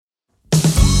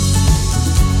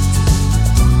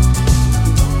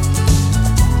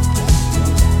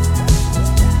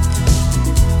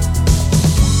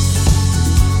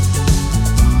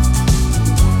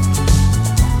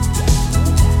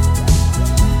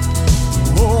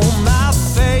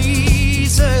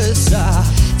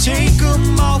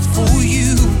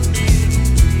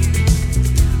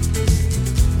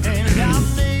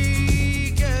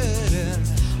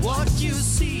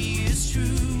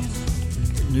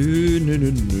Nu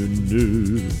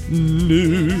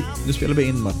spelar vi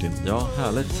in, Martin. Ja,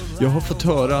 härligt. Jag har fått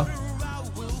höra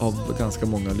av ganska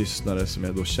många lyssnare som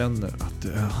jag då känner att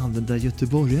han, den där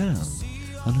göteborgaren,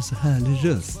 han har så härlig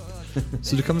röst.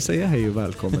 Så du kan väl säga hej och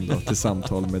välkommen då till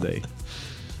samtal med dig.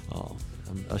 Ja,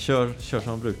 jag kör som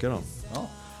jag brukar då. Ja.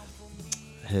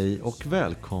 Hej och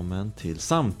välkommen till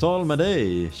samtal med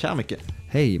dig. Tja Micke.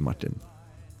 Hej Martin.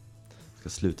 Ska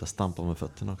sluta stampa med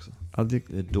fötterna också. Ja,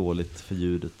 Det är dåligt för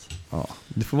ljudet. ja,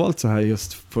 det får vara lite så här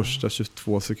just första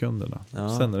 22 sekunderna.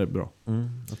 Ja. Sen är det bra.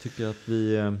 Jag tycker att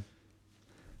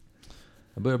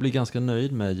jag börjar bli ganska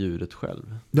nöjd med ljudet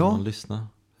själv. Ja. När man lyssnar.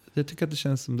 Jag tycker att det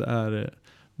känns som det är.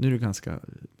 Nu är det ganska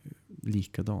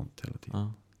likadant hela tiden.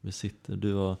 Ja, vi sitter,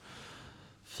 du har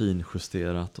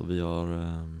finjusterat och vi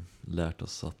har lärt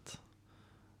oss att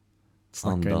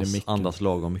Snacka in i micken. andas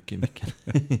lagom mycket i micken.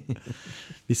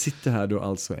 Vi sitter här då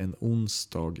alltså en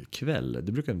onsdag kväll.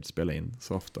 Det brukar inte spela in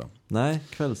så ofta. Nej,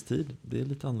 kvällstid. Det är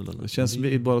lite annorlunda. Det känns som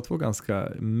vi är båda två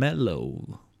ganska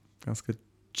mellow. Ganska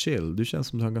chill. Du känns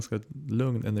som du har ganska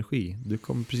lugn energi. Du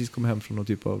kommer precis komma hem från någon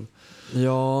typ av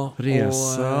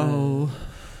resa. Och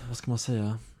vad ska man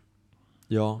säga?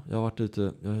 Ja, jag har varit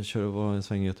ute. Jag var en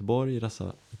sväng i Göteborg i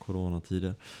dessa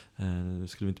coronatider. Nu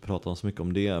skulle vi inte prata om så mycket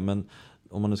om det. Men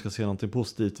om man nu ska se någonting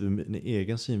positivt ur min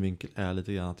egen synvinkel är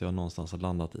lite grann att jag någonstans har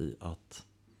landat i att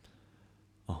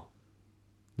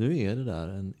nu är det där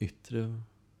en yttre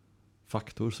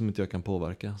faktor som inte jag kan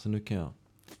påverka. Så nu kan jag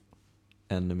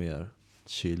ännu mer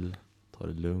chill, ta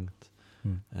det lugnt.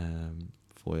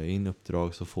 Får jag in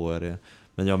uppdrag så får jag det.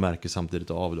 Men jag märker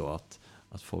samtidigt av då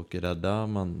att folk är rädda,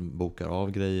 man bokar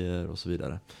av grejer och så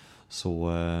vidare.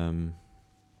 Så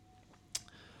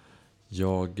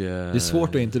det är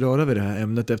svårt att inte röra vid det här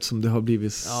ämnet eftersom det har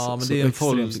blivit ja, men så det är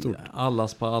extremt stort.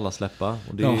 Allas på alla släppa.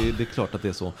 Och det är klart att det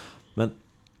är så. Men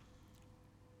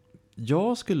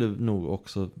jag skulle nog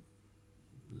också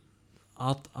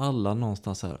att alla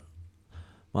någonstans här,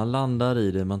 man landar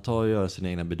i det, man tar och gör sin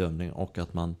egna bedömning och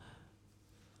att men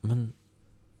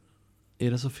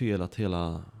är det så fel att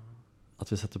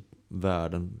vi sätter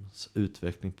världens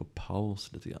utveckling på paus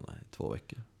lite grann i 2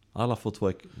 veckor? Alla får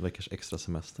 2 veckors extra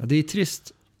semester. Ja, det är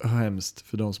trist och hemskt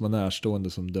för de som har närstående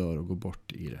som dör och går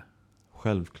bort i det.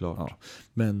 Självklart. Ja,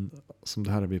 men som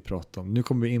det här har vi pratat om. Nu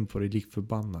kommer vi in på det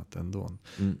likförbannat ändå.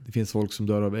 Det finns folk som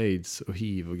dör av AIDS och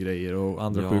HIV och grejer och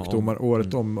andra sjukdomar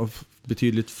året om och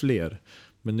betydligt fler.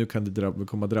 Men nu kan det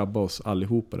komma drabba oss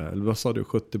allihopa där. Eller vad sa du?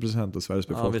 70% av Sveriges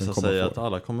befolkning vissa kommer säger få att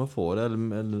alla kommer få det.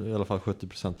 Eller i alla fall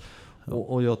 70%. Ja.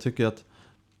 Och jag tycker att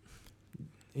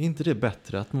är inte det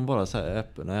bättre att man bara säger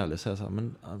öppen och ärlig säger så här,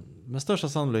 men med största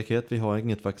sannolikhet vi har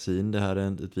inget vaccin. Det här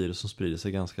är ett virus som sprider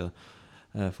sig ganska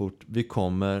fort. Vi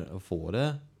kommer att få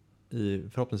det i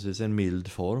förhoppningsvis en mild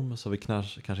form så vi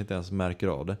kanske inte ens märker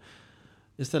av det.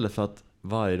 Istället för att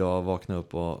varje dag vakna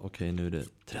upp och okej, nu är det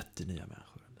 30 nya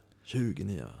människor. 20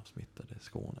 nya smittade i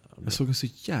Skåne. Jag såg en så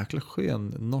jäkla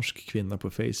skön norsk kvinna på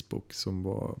Facebook som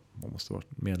hon måste ha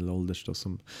varit medelålders då,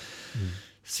 som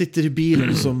sitter i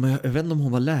bilen som, jag vet inte om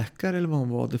hon var läkare eller vad hon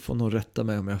var, det får någon rätta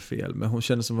mig om jag har fel, men hon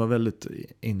kände som var väldigt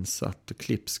insatt och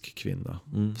klipsk kvinna.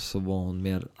 Så var hon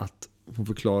mer att hon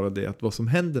förklarade att vad som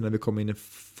händer när vi kommer in i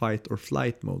fight or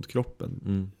flight mode, kroppen.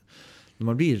 När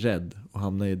man blir rädd och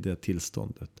hamnar i det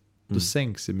tillståndet, då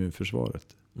sänks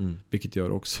immunförsvaret. Vilket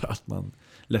gör också att man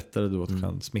lättare då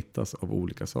kan smittas av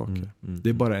olika saker. Det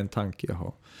är bara en tanke jag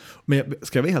har. Men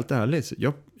ska jag vara helt ärlig,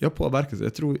 jag påverkas.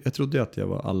 Jag trodde att jag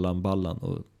var Allan Ballan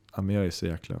och men jag är så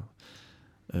jäkla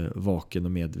vaken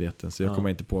och medveten så jag kommer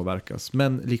inte påverkas.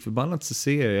 Men likförbannat så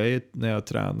ser jag när jag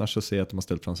tränar så ser jag att de har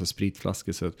ställt fram sig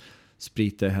spritflaskor så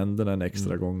sprita i händerna en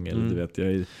extra gång eller du vet, jag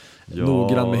är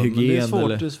noggrann med hygien. Men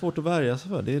det är svårt att värja sig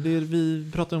för.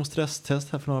 Vi pratade om stresstest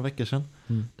här för några veckor sedan.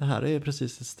 Det här är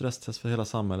precis ett stresstest för hela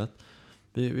samhället.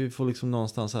 Vi får liksom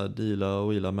någonstans här deala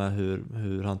och wheela med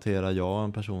hur hanterar jag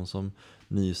en person som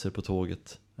nyser på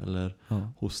tåget eller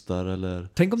hostar eller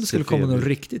tänk om det skulle komma något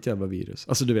riktigt jävla virus.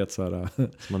 Alltså du vet så här som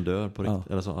man dör på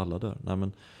riktigt eller som alla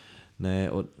dör. Nej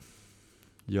och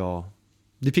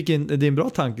det är en bra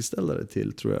tankeställare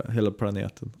till, tror jag, hela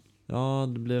planeten. Ja,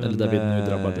 det blev eller där vi nu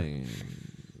drabbade.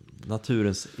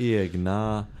 Naturens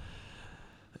egna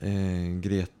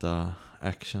Greta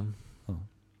action. Ja,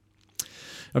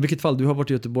 i vilket fall, du har varit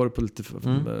i Göteborg på lite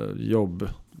jobb.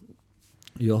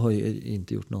 Jag har ju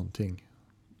inte gjort någonting.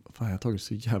 Fan, jag har tagit det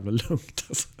så jävla lugnt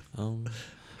alltså. Ja,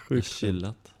 sjukt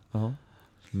chillat. Ja.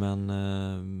 Men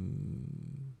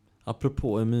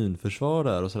apropå immunförsvar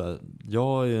där och sådär.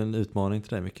 Jag är ju en utmaning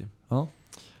till dig mycket. Ja.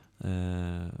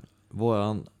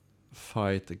 Våran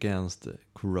fight against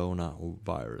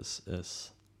coronavirus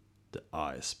is the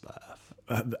ice bath.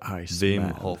 Wim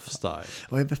Hof style.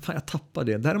 Jag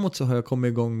tappade det. Däremot så har jag kommit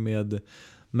igång med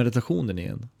meditationen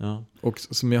igen. Ja. Och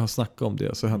som jag har snackat om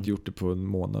det så har jag inte gjort det på en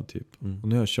månad typ. Och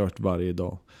nu har jag kört varje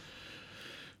dag.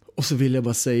 Och så vill jag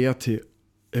bara säga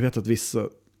jag vet att vissa,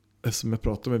 eftersom jag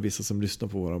pratar med vissa som lyssnar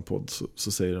på våran podd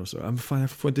så säger de så, men fan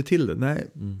jag får inte till det. Nej,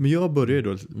 men jag börjar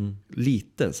då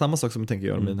lite, samma sak som jag tänker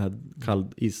göra med den här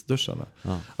isduscharna.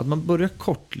 Ja. Att man börjar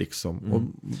kort liksom. Och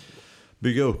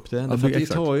Bygga upp det. Det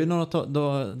tar ju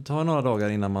några dagar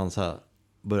innan man så här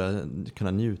börjar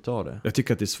kunna njuta av det. Jag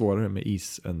tycker att det är svårare med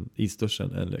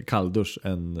isduschen eller kalldusch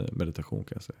än meditation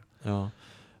kan jag säga. Ja,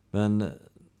 men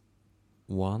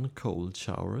one cold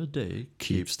shower a day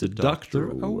keeps the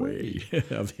doctor away.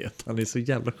 Jag vet, han är så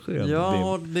jävla skön.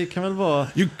 Ja, det kan väl vara...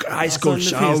 You guys go nu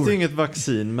shower. finns det inget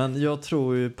vaccin, men jag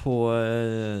tror ju på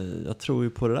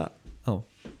det där. Ja.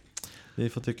 Vi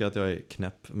får tycka att jag är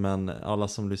knäpp, men alla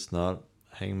som lyssnar,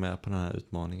 häng med på den här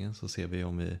utmaningen så ser vi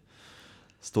om vi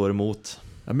står emot.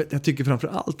 Ja, men jag tycker framför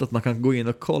allt att man kan gå in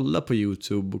och kolla på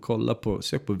YouTube och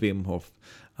sök på Wim Hof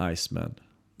Iceman.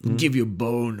 Give you a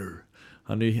boner.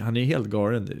 Han är helt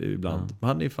galen ibland. Men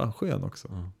han är fan skön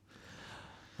också.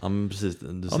 Ja, men precis.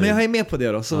 Men jag är med på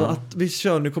det då. Så att vi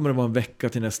kör, nu kommer det vara en vecka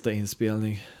till nästa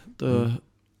inspelning.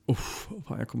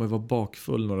 Fan, jag kommer vara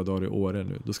bakfull några dagar i Åre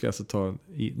nu. Då ska jag alltså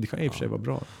det kan i och för sig vara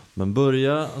bra. Men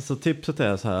alltså tipset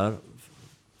är så här,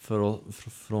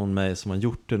 från mig som har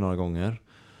gjort det några gånger,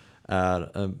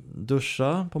 är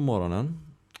duscha på morgonen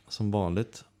som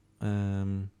vanligt,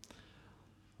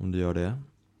 om du gör det,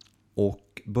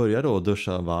 och börja då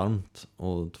duscha varmt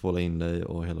och tvåla in dig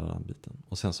och hela den biten,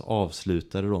 och sen så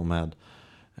avslutar du då med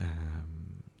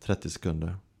 30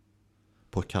 sekunder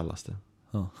på kallaste.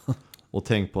 Och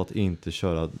tänk på att inte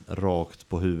köra rakt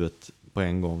på huvudet på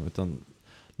en gång, utan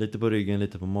lite på ryggen,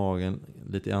 lite på magen,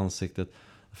 lite i ansiktet.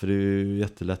 För det är ju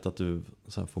jättelätt att du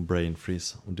så här får brain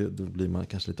freeze, och då blir man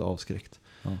kanske lite avskräckt.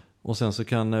 Och sen så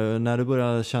kan, när du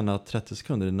börjar känna att 30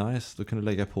 sekunder är nice, då kan du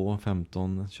lägga på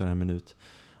 15, köra en minut.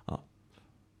 Ja.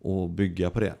 Och bygga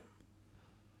på det.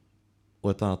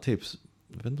 Och ett annat tips,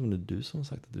 jag vet inte om det är du som har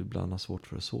sagt att du ibland har svårt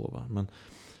för att sova, men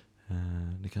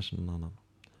det är kanske någon annan.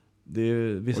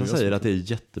 Vissa säger att det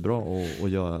är jättebra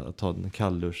att ta en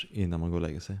kalldusch innan man går och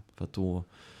lägger sig. För att då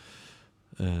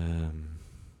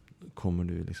kommer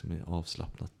du liksom i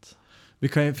avslappnat. Vi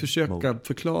kan ju försöka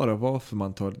förklara varför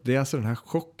man tar. Det är alltså den här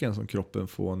chocken som kroppen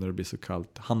får när det blir så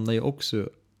kallt. Hamnar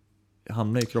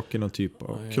i kroppen någon typ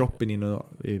av kroppen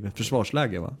i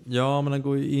försvarsläge, va? Ja, men den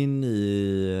går ju in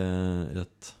i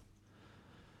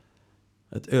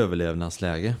ett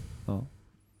överlevnadsläge. Ja.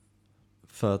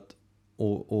 För att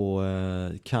och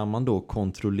kan man då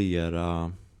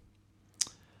kontrollera,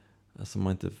 alltså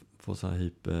man inte får så här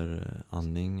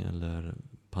hyperandning eller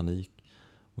panik,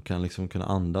 och kan liksom kunna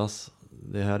andas.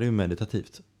 Det här är ju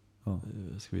meditativt,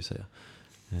 ska vi säga.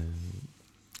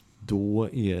 Då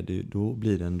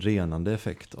blir det en renande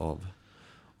effekt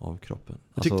av kroppen.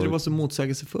 Jag tyckte det var så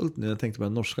motsägelsefullt när jag tänkte på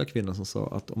den norska kvinnan som sa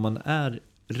att om man är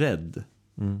rädd,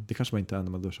 det kanske man inte är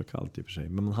när man duschar kallt i och för sig,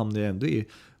 men man hamnar ju ändå i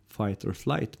fight or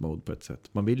flight mode på ett sätt.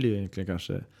 Man vill ju egentligen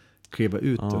kanske kliva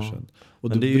ut duschen. Och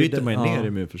då bryter man ju ner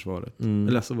immunförsvaret.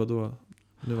 Eller alltså vadå?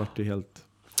 Nu vart det helt...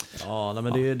 Ja, nej,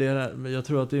 men jag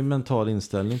tror att det är en mental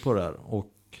inställning på det här.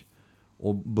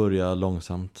 Och börja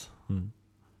långsamt.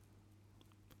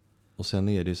 Och sen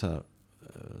är det ju så här,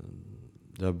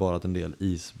 det har bara en del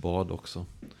isbad också.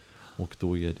 Och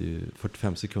då är det ju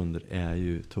 45 sekunder är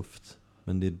ju tufft.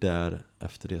 Men det är där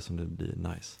efter det som det blir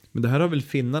nice. Men det här har väl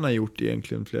finnarna gjort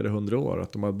egentligen flera 100 år.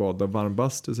 Att de har badat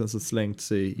varmbastu och sen så slängt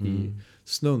sig i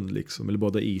snön liksom. Eller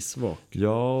badat isvak.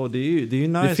 Ja, det är ju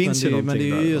nice. Det finns men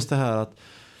det är ju just det här att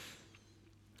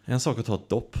en sak att ta ett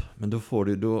dopp. Men då får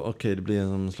du, det blir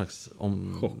en slags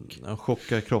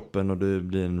chockar kroppen och det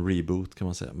blir en reboot kan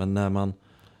man säga. Men när man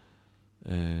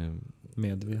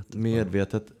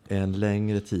medvetet är en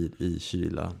längre tid i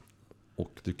kyla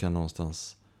och du kan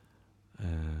någonstans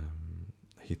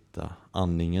hitta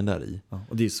andningen där i. Ja,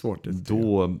 och det är svårt.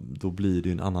 Då blir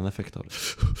det en annan effekt av det.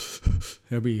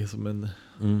 Jag blir som en...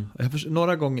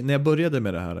 några gånger, när jag började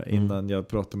med det här, innan jag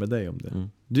pratade med dig om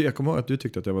det. Jag kommer ihåg att du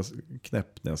tyckte att jag var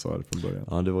knäpp när jag sa det från början.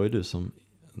 Ja, det var ju du som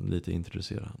lite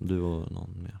introducerade. Du och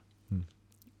någon mer.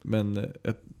 Men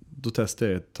då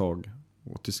testade jag ett tag.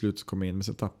 Och till slut så kom jag in, men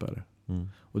så tappade jag det.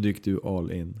 Och då gick du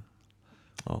all in.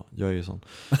 Ja, jag är ju sån.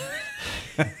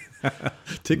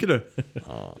 Tycker du?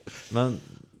 Ja, men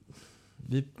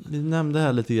vi nämnde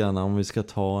här lite grann om vi ska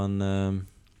ta en...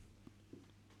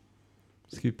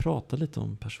 Ska vi prata lite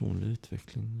om personlig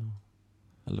utveckling?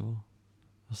 Eller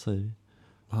vad säger vi?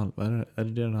 Är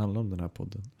det den handlar om, den här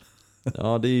podden?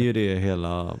 Ja, det är ju det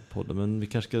hela podden. Men vi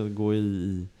kanske ska gå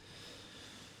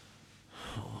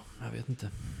ja, jag vet inte.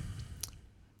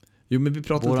 Jo, men vi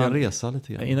pratade Våran resa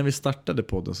lite grann. Innan vi startade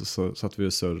podden så satt vi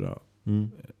och surrade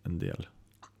en del.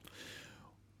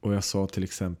 Och jag sa till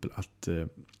exempel att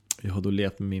jag har då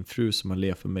levt med min fru som har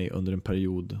levt med mig under en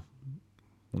period.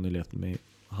 Hon har levt med mig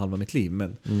halva mitt liv.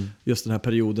 Men just den här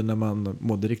perioden när man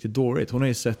mådde riktigt dåligt. Hon har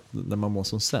ju sett när man mår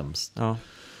som sämst. Ja.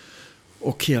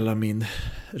 Och hela min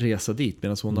resa dit.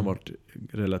 Medan hon har varit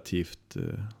relativt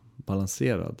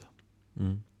balanserad.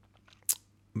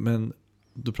 Men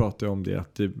då pratade jag om det.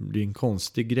 Att det blir en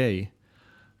konstig grej.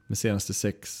 De senaste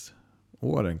 6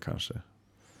 åren kanske.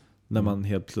 När man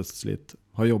helt plötsligt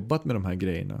har jobbat med de här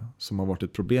grejerna. Som har varit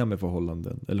ett problem med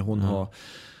förhållanden. Eller hon har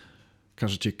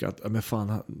kanske tyckt att men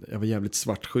fan, jag var jävligt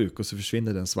svartsjuk. Och så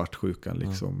försvinner den svartsjukan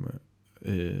liksom.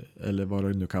 Eller vad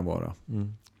det nu kan vara.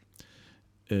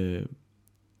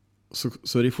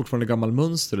 Så är det fortfarande gammal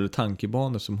mönster eller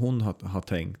tankebanor som hon har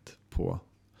tänkt på.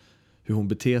 Hur hon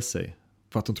beter sig.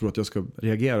 För att hon tror att jag ska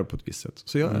reagera på ett visst sätt.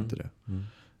 Så gör jag inte det.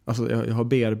 Alltså jag har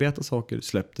bearbetat saker,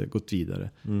 släppt det, gått vidare.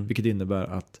 Vilket innebär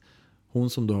att hon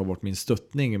som då har varit min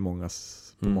stöttning på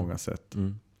många sätt.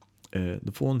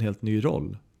 Då får hon en helt ny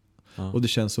roll. Ja. Och det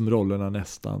känns som rollerna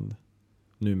nästan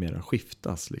numera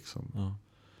skiftas liksom. Ja.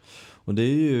 Och det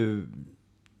är ju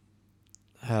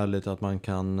härligt att man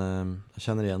kan, jag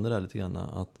känner igen det där lite grann.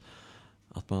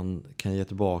 Att man kan ge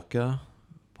tillbaka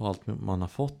på allt man har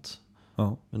fått.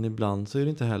 Ja. Men ibland så är det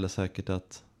inte heller säkert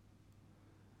att,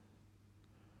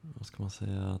 vad ska man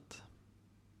säga, att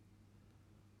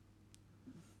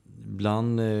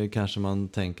ibland kanske man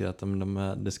tänker att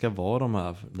det ska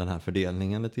vara den här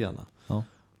fördelningen lite grann. Ja.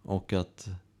 Och att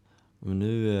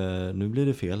nu blir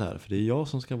det fel här. För det är jag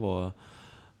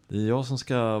som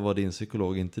ska vara din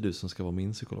psykolog, inte du som ska vara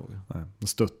min psykolog. Nej, och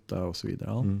stötta och så vidare.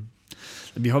 Ja.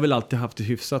 Vi har väl alltid haft det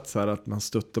hyfsat så här att man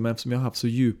stöttar. Men eftersom jag har haft så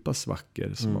djupa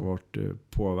svackor som har varit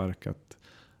påverkat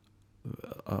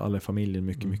alla i familjen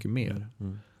mycket, mycket mer.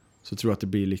 Så tror jag att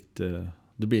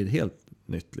det blir helt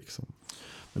nytt liksom.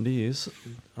 Men det är ju så,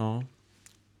 ja.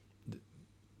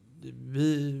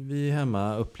 Vi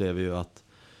hemma upplever ju att,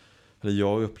 eller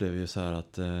jag upplever ju så här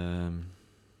att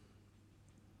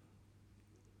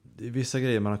det är vissa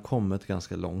grejer man har kommit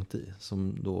ganska långt i.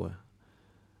 Som då,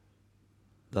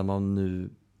 där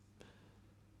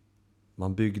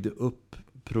man byggde upp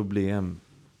problem.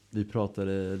 Vi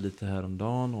pratade lite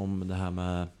häromdagen om det här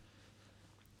med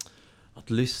att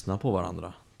lyssna på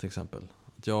varandra till exempel.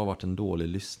 Att jag har varit en dålig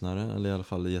lyssnare, eller i alla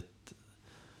fall gett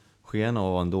sken av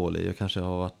att vara en dålig. Jag kanske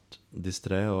har varit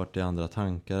disträ och varit i andra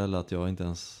tankar, eller att jag har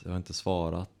inte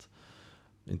svarat,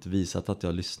 inte visat att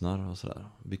jag lyssnar och sådär.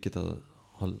 Vilket har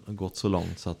gått så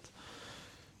långt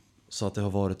så att det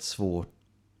har varit svårt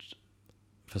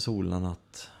för Solan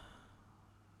att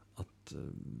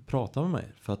prata med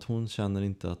mig. För att hon känner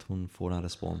inte att hon får den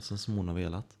responsen som hon har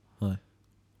velat. Nej.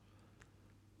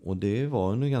 Och det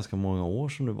var under ganska många år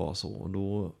som det var så. Och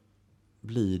då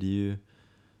blir det ju,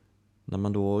 när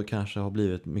man då kanske har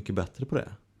blivit mycket bättre på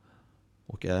det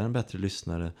och är en bättre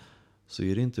lyssnare, så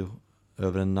är det inte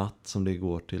över en natt som det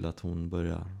går till att hon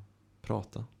börjar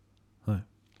prata. Nej.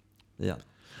 Igen.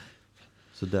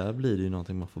 Så där blir det ju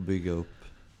någonting man får bygga upp,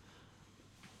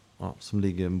 ja, som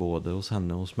ligger både hos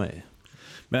henne och hos mig.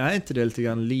 Men är inte det lite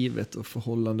grann livet och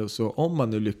förhållande och så, om man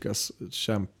nu lyckas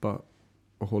kämpa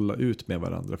och hålla ut med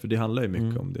varandra, för det handlar ju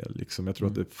mycket om det liksom. Jag tror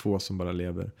att det är få som bara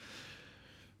lever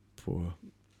på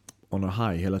on a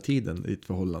high hela tiden i ett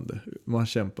förhållande. Man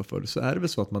kämpar för det, så är det väl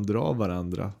så att man drar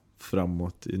varandra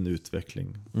framåt i en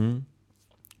utveckling.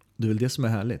 Det är väl det som är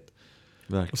härligt.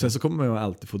 Verkligen. Och sen så kommer man ju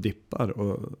alltid få dippar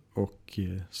och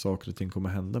saker och ting kommer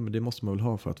hända, men det måste man väl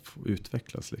ha för att få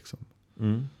utvecklas liksom.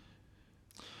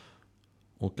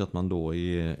 Och att man då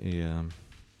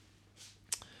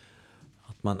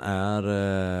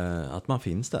att man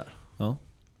finns där. Ja.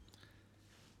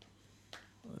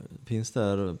 Finns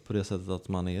där på det sättet att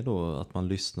man är då, att man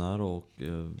lyssnar och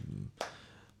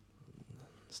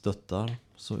stöttar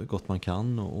så gott man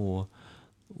kan, och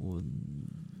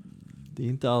det är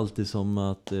inte alltid som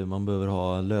att man behöver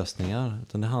ha lösningar,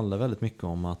 utan det handlar väldigt mycket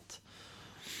om att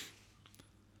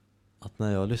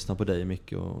när jag lyssnar på dig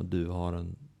mycket och du har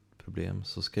en problem,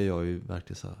 så ska jag ju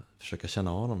verkligen så här försöka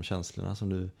känna av de känslorna som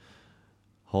du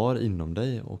har inom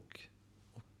dig och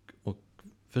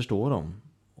förstå dem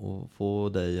och få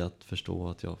dig att förstå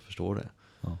att jag förstår det.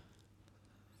 Ja.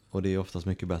 Och det är oftast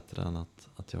mycket bättre än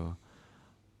att jag,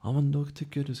 ja men då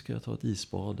tycker jag du ska ta ett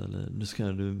isbad, eller nu ska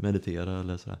du meditera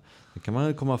eller sådär. Då kan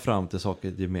man komma fram till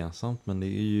saker gemensamt, men det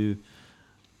är ju,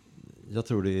 jag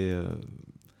tror det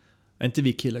är inte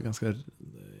vi killar ganska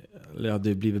ja,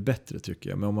 det blivit bättre tycker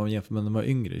jag. Men om man jämför med när man var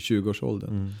yngre,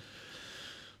 20-årsåldern.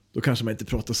 Då kanske man inte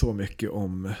pratar så mycket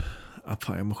om att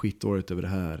fan, jag mår skitdåligt över det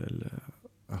här. Eller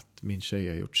att min tjej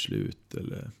har gjort slut.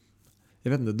 Eller,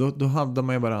 jag vet inte, då hade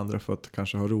man ju varandra för att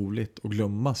kanske ha roligt och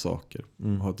glömma saker. Och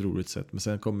ha ett roligt sätt. Men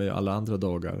sen kommer ju alla andra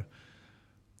dagar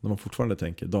när man fortfarande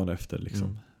tänker dagen efter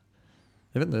liksom.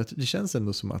 Jag vet inte, det känns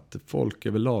ändå som att folk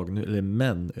överlag, eller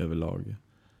män överlag, i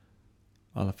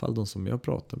alla fall de som jag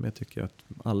pratar med, tycker att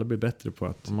alla blir bättre på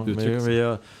att uttrycka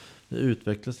sig. Vi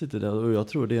utvecklas lite där, och jag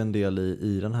tror det är en del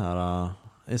i den här,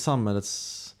 i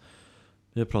samhällets,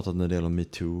 vi har pratat en del om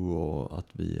MeToo och att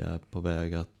vi är på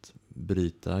väg att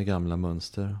bryta gamla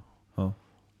mönster. Ja.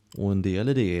 Och en del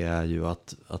i det är ju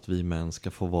att vi män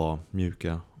ska få vara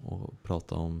mjuka och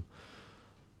prata om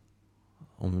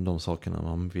de sakerna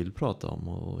man vill prata om.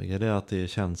 Och är det att det är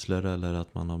känslor eller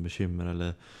att man har bekymmer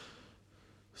eller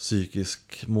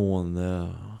psykisk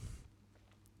mående.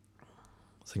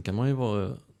 Sen kan man ju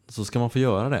så ska man få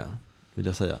göra det, vill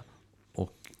jag säga.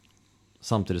 Och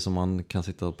samtidigt som man kan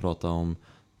sitta och prata om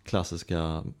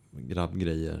klassiska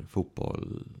grabbgrejer,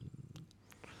 fotboll.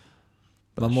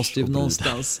 Man måste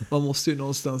ju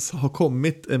någonstans ha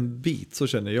kommit en bit, så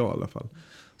känner jag i alla fall.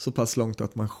 Så pass långt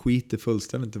att man skiter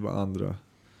fullständigt i vad andra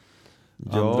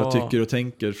tycker och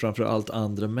tänker, framförallt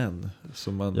andra män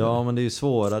som man, men det är ju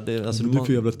svåra alltså, du är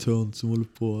för jävla tönt som håller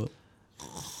på.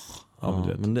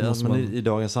 I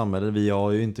dagens samhälle, vi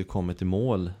har ju inte kommit i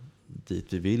mål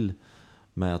dit vi vill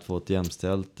med att få ett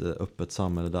jämställt, öppet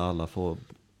samhälle där alla får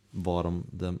vara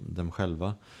dem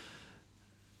själva.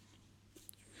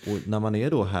 Och när man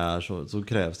är då här så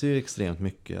krävs det ju extremt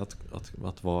mycket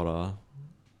att vara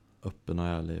öppen och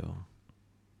ärlig och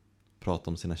prata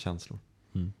om sina känslor.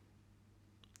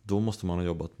 Då måste man ha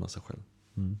jobbat med sig själv.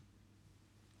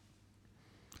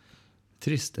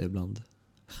 Trist är ibland.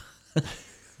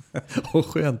 Och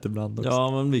skönt ibland också.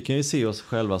 Ja, men vi kan ju se oss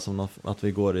själva som att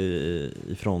vi går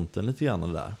i fronten lite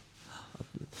grann där.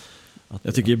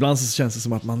 Jag tycker ibland så känns det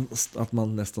som att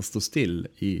man nästan står still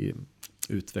i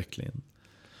utvecklingen.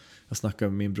 Jag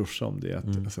snackade med min brorsa om det.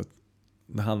 Att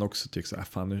när han också tycker så här,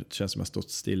 fan, nu känns det som att jag har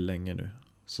stått still länge nu.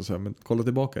 Så sa jag, men kolla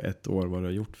tillbaka ett år vad du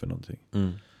har gjort för någonting.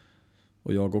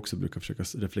 Och jag också brukar försöka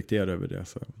reflektera över det.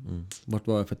 Så, vart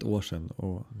var jag för ett år sedan?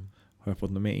 Och har jag fått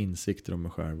några mer insikter om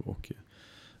mig själv? Och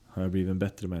har jag blivit en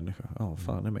bättre människa? Ja,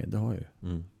 fan är mig, det har jag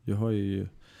ju. Jag har ju,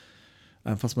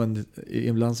 även fast man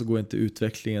ibland så går inte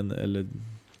utvecklingen eller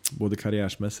både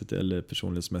karriärsmässigt eller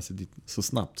personlighetsmässigt så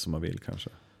snabbt som man vill kanske.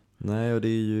 Nej, och det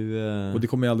är ju... Och det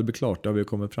kommer ju aldrig bli klart, det har vi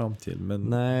kommit fram till. Men,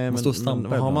 men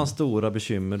har man stora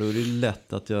bekymmer då är det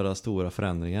lätt att göra stora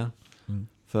förändringar.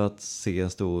 För att se en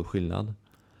stor skillnad.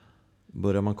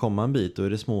 Börjar man komma en bit då är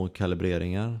det små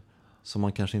kalibreringar som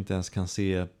man kanske inte ens kan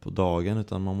se på dagen,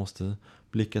 utan man måste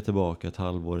blicka tillbaka ett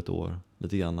halvår, ett år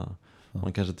lite grann.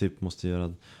 Man kanske typ måste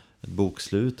göra ett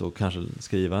bokslut och kanske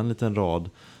skriva en liten rad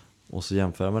och så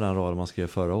jämföra med den raden man skrev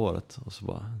förra året och så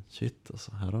bara shit,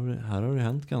 alltså, här har det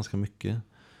hänt ganska mycket.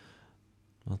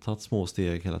 Man har tagit små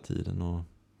steg hela tiden och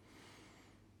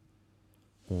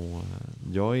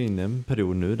jag är inne i en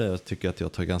period nu där jag tycker att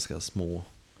jag tar ganska små,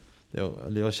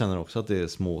 jag känner också att det är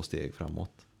små steg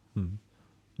framåt.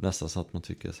 Nästan så att man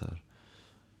tycker så här,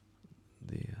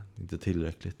 det är inte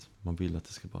tillräckligt. Man vill att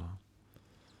det ska bara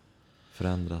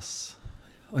förändras.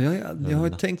 Och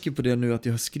jag tänker på det nu att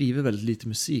jag har skrivit väldigt lite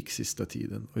musik sista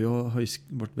tiden. Och jag har ju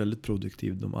varit väldigt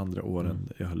produktiv de andra åren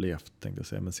jag har levt, tänkte jag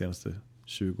säga, men senaste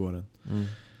 20 åren.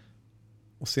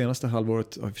 Och senaste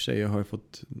halvåret, i och för sig, har jag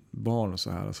fått barn och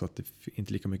så här, så att det är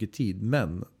inte lika mycket tid.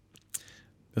 Men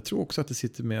jag tror också att det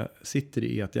sitter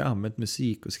i att jag använt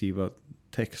musik och skriva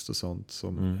text och sånt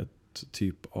som ett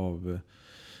typ av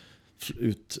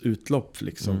utlopp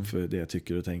liksom, för det jag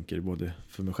tycker och tänker, både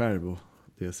för mig själv och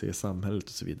det jag ser i samhället och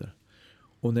så vidare.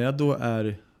 Och när jag då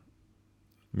är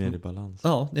mer i balans.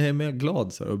 Ja, när jag är mer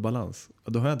glad så här, och balans,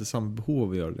 då har jag inte samma behov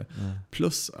av att göra det.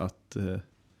 Plus att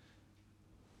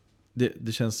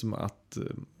det känns som att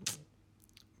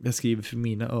jag skriver för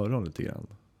mina öron lite grann.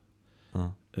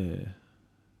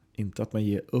 Inte att man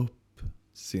ger upp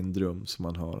sin dröm som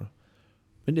man har,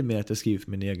 men det är mer att jag skriver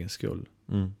för min egen skull.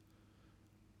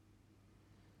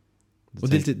 Och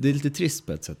det är lite trist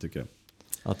på ett sätt, tycker jag.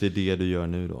 Att det är det du gör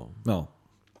nu då? Ja,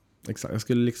 exakt. Jag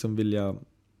skulle liksom vilja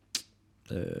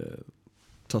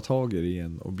ta tag i det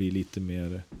igen och bli lite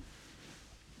mer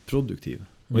produktiv.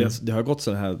 Och det har gått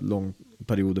så här lång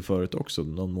perioder förut också,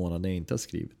 någon månad när jag inte har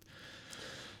skrivit.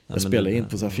 Jag spelar in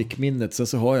på så här fickminnet, sen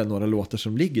så har jag några låtar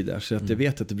som ligger där, så att jag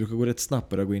vet att det brukar gå rätt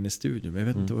snabbt att gå in i studion, men jag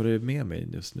vet inte vad det är med mig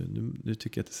just nu. Nu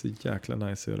tycker jag att det är så jäkla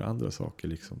nice att göra andra saker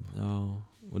liksom. Ja,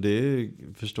 och det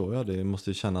förstår jag, det måste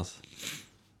ju kännas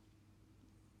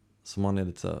Så man är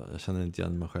lite så här, jag känner inte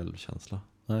igen mig själv känsla.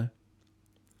 Nej.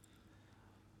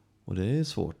 Och det är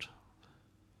svårt.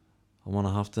 Om man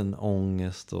har haft en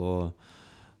ångest och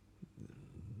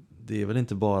det är väl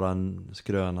inte bara en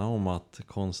skröna om att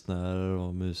konstnärer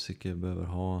och musiker behöver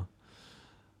ha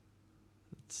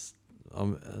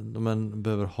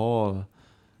behöver ha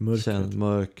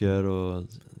mörker och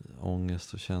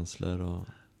ångest och känslor och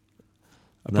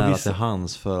nära till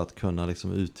hands för att kunna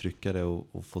liksom uttrycka det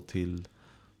och få till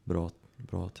bra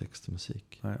text och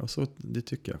musik. Nej, och så, det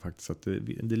tycker jag faktiskt att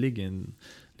det ligger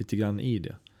lite grann i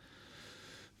det.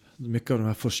 Mycket av de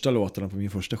här första låtarna på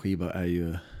min första skiva är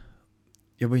ju,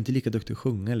 jag var inte lika duktig att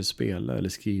sjunga eller spela eller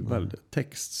skriva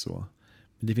text så.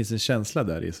 Men det finns en känsla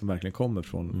där i som verkligen kommer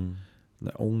från den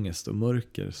här ångest och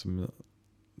mörker som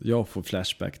jag får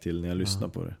flashback till när jag lyssnar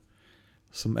på det.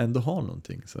 Som ändå har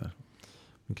någonting så här.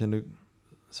 Men kan du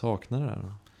sakna det där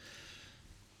då?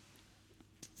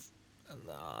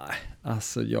 Nej,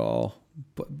 alltså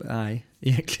nej,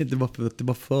 egentligen det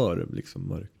var för liksom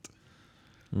mörkt.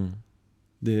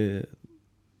 Nej,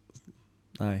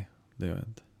 det gör jag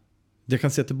inte. Jag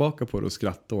kan se tillbaka på det och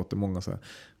skratta åt det många så här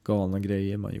galna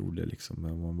grejer man gjorde liksom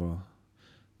när man var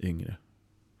yngre.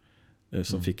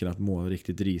 Som fick en att må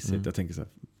riktigt risigt. Jag tänker så här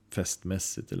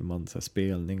festmässigt eller man så här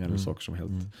spelningar och saker som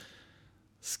helt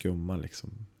skumma liksom.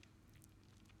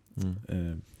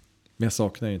 Men jag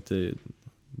saknar ju inte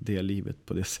det livet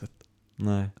på det sättet.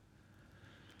 Nej.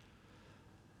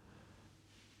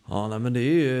 Ja, nej, men det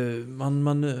är ju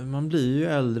man blir ju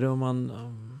äldre och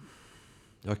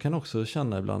jag kan också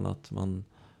känna ibland att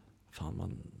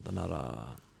den här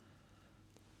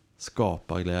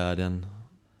skaparglädjen,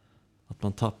 att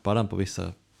man tappar den på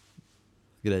vissa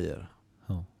grejer.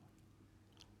 Ja.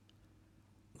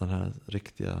 Den här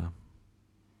riktiga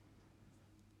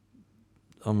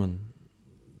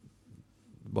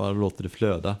bara låter det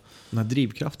flöda. Den här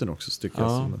drivkraften också tycker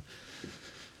jag.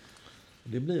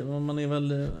 Det blir,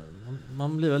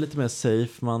 man blir väl lite mer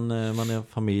safe. Man är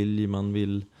familj. Man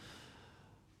vill.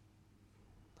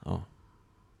 Ja.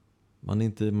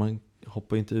 Man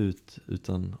hoppar inte ut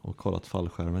utan att kollat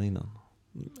fallskärmen innan.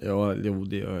 Ja,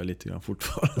 det gör jag lite grann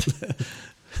fortfarande.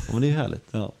 Men det är härligt.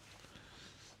 Ja.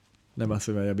 Nej, men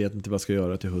alltså, jag vet inte vad jag ska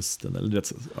göra till hösten. Eller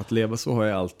att leva så har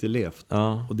jag alltid levt.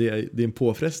 Ja. Och det är en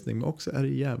påfrestning, men också är det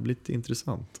jävligt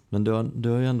intressant. Men du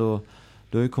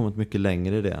har ju kommit mycket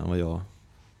längre i det än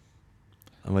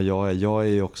vad jag är. Jag är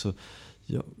ju också...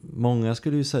 många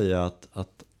skulle ju säga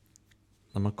att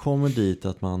när man kommer dit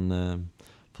att man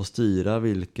får styra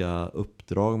vilka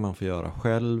uppdrag man får göra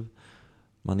själv.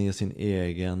 Man är sin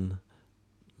egen.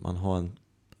 Man har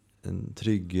en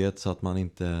trygghet så att man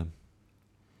inte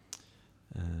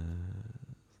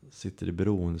sitter i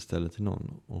beroendeställe till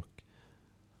någon. Och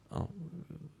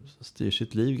styr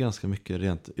sitt liv ganska mycket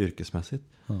rent yrkesmässigt.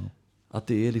 Att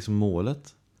det är liksom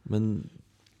målet. Men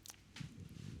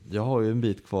jag har ju en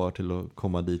bit kvar till att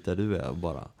komma dit där du är och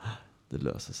bara det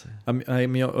löser sig. Nej,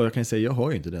 men jag kan säga jag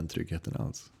har ju inte den tryggheten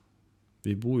alls.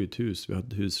 Vi bor i ett hus, vi har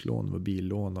ett huslån, vi har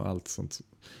billån och allt sånt.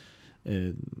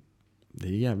 Det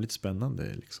är jävligt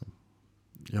spännande liksom.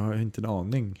 Jag har inte en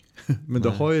aning. Men det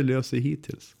har ju löst sig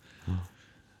hittills.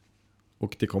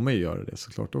 Och det kommer ju göra det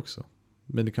såklart också.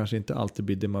 Men det kanske inte alltid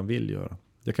blir det man vill göra.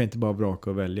 Jag kan inte bara vraka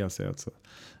och välja och säga att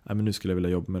nej, men nu skulle jag vilja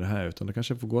jobba med det här. Utan det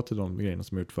kanske får gå till de grejerna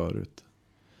som jag gjort förut.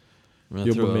 Men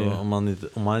jag tror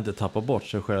om man inte tappar bort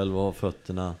sig själv och har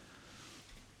fötterna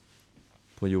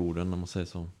på jorden, om man säger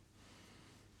så,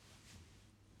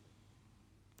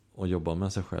 och jobbar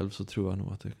med sig själv, så tror jag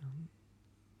nog att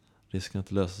risken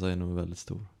att lösa sig är nog väldigt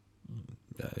stor.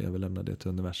 Jag vill lämna det till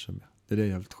universum. Det är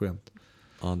jävligt skönt.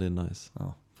 Ja, det är nice.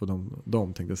 Ja, för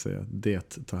de tänkte jag säga,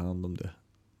 det tar hand om det.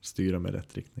 Styra med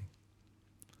rätt riktning.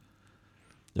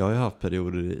 Jag har ju haft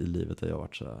perioder i livet där jag har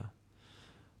varit så här,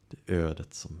 det är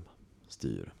ödet som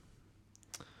styr.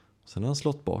 Sen har jag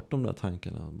slått bort de där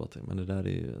tankarna och bara tänkt, men det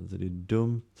är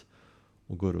dumt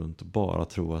att gå runt och bara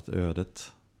tro att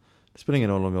ödet, det spelar ingen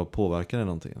roll om jag påverkar det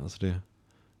någonting. Alltså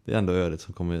det är ändå ödet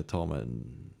som kommer ta mig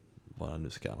bara nu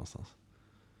ska jag någonstans.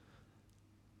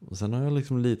 Och sen har jag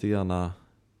liksom lite grann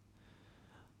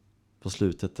på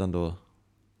slutet ändå,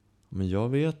 men jag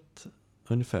vet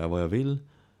ungefär vad jag vill,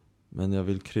 men jag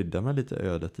vill krydda med lite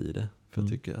ödet i det. För jag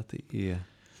tycker att det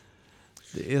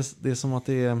är som att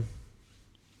det är...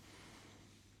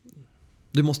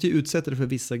 Du måste ju utsätta dig för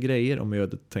vissa grejer om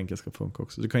ödet tänker ska funka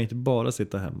också. Du kan inte bara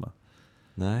sitta hemma.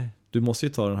 Nej. Du måste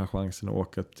ju ta den här chansen och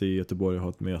åka till Göteborg och ha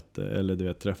ett möte. Eller du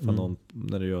vet, träffa någon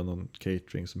när du gör någon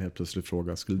catering som helt plötsligt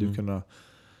frågar, skulle du kunna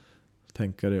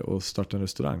tänka dig att starta en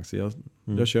restaurang? Så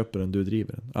Jag köper den, du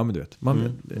driver den. Ja, men du vet.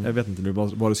 Jag vet inte nu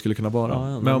vad det skulle kunna vara.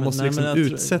 Ja, men man måste liksom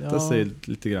utsätta ja. sig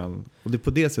lite grann. Och det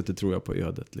på det sättet tror jag på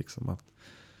ödet. Liksom, att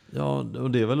Ja,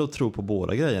 och det är väl att tro på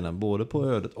båda grejerna. Både på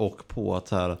ödet och på att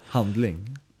här...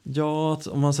 handling. Ja, att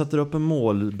om man sätter upp en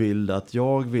målbild att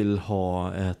jag vill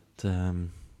ha ett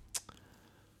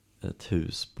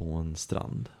hus på en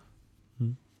strand.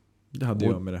 Det hade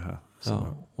jag med det här.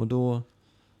 Ja, och då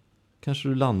kanske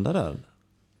du landar där.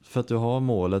 För att du har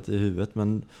målet i huvudet,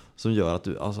 men som gör att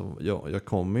du, alltså, jag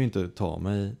kommer ju inte ta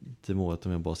mig till målet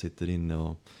om jag bara sitter inne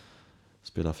och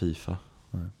spelar FIFA.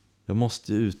 Nej. Jag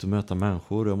måste ut och möta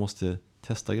människor, jag måste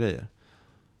testa grejer.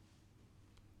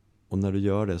 Och när du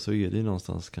gör det så är det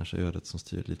någonstans kanske ödet som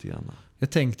styr lite grann. Jag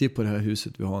tänkte ju på det här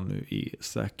huset vi har nu i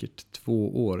säkert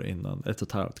 2 år innan,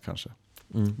 1,5 kanske.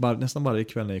 Nästan varje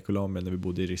kväll när jag gick och la mig när vi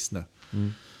bodde i Rissne.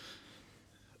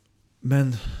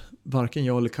 Men varken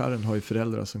jag eller Karen har ju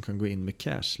föräldrar som kan gå in med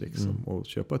cash liksom, och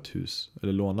köpa ett hus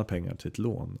eller låna pengar till ett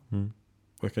lån.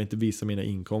 Och jag kan inte visa mina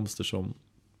inkomster som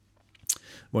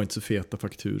var inte så feta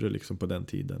fakturer liksom på den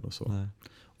tiden och så. Nej.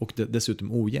 Och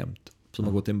dessutom ojämnt. Så om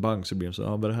man går till en bank så blir de så,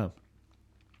 vad är det här?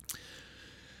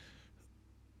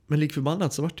 Men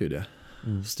likförbannat så var det ju det.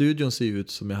 Studion ser ju ut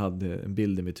som jag hade en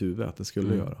bild i mitt huvud att den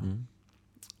skulle göra.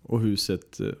 Och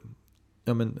huset,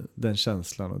 ja men den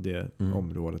känslan och det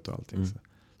området och allting.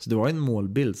 Så det var en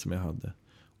målbild som jag hade.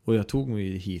 Och jag tog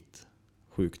mig hit,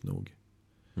 sjukt nog.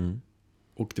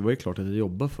 Och det var ju klart att jag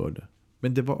jobbade för det.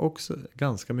 Men det var också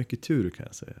ganska mycket tur kan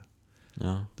jag säga.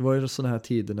 Ja. Det var ju sådana här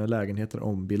tider när lägenheter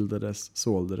ombildades,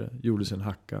 sålde det, gjordes en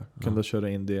hacka. Kunde köra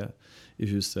in det i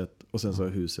huset och sen så har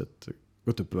huset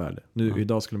gått upp i värde.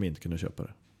 Idag skulle man inte kunna köpa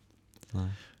det.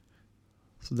 Nej.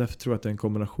 Så därför tror jag att det är en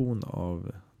kombination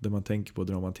av det man tänker på,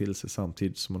 drar man till sig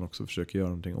samtidigt som man också försöker göra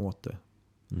någonting åt det.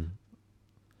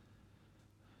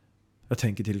 Jag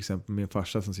tänker till exempel på min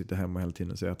farsa som sitter hemma hela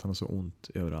tiden och säger att han har så ont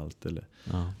överallt eller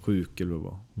sjuk eller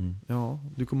vad. Ja,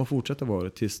 du kommer fortsätta vara det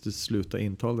tills du slutar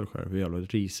intala dig själv hur jävla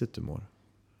risigt du mår.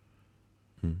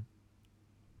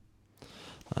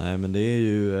 Nej, men det är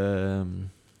ju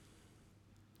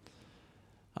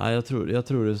jag tror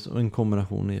det är en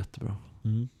kombination är jättebra.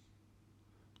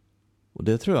 Och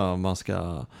det tror jag man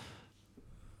ska...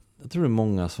 Jag tror det är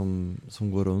många som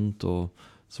går runt och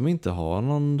som inte har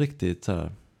någon riktigt så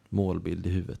här målbild i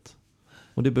huvudet.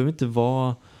 Och det behöver inte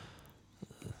vara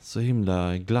så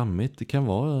himla glammigt. Det kan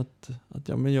vara att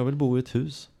ja, men jag vill bo i ett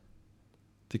hus.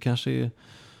 Det kanske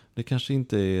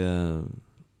inte är...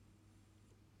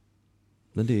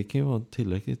 Men det kan ju vara en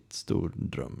tillräckligt stor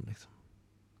dröm. Liksom.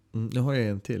 Nu har jag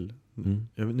en till.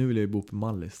 Nu vill jag ju bo på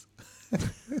Mallis.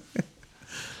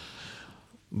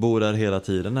 Bo där hela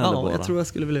tiden eller bara? Ja, jag tror jag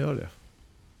skulle vilja göra det.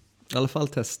 I alla fall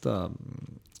testa.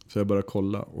 Så jag börjar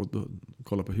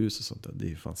kolla på hus och sånt där. Det är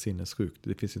ju fan sinnessjukt.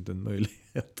 Det finns inte en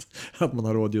möjlighet att man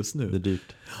har råd just nu. Det är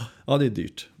dyrt. Ja, det är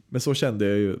dyrt. Men så kände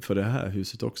jag ju för det här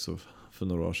huset också för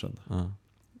några år sedan.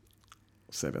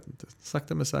 Så jag vet inte.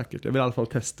 Sakta men säkert. Jag vill i alla fall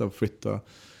testa att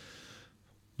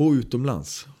bo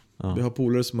utomlands. Vi har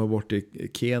polare som har varit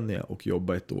i Kenya och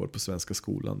jobbat 1 år på Svenska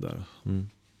skolan där.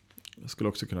 Jag skulle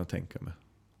också kunna tänka mig.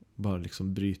 Bara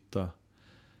liksom bryta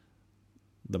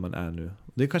där man är nu.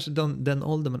 Det är kanske den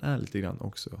ålder man är lite grann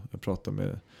också. Jag pratar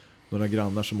med några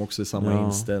grannar som också är samma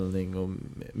inställning. Och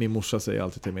min morsa säger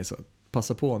alltid till mig så,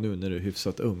 passa på nu när du är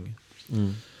hyfsat ung.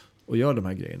 Och gör de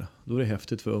här grejerna. Då är det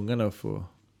häftigt för ungarna att få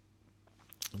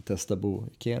testa bo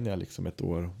i Kenya liksom 1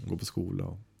 år. Gå på skola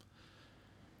och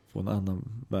få en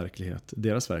annan verklighet.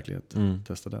 Deras verklighet.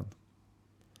 Testa den.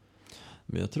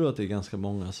 Men jag tror att det är ganska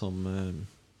många som...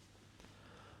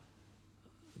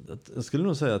 Jag skulle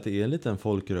nog säga att det är lite en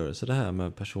folkrörelse det här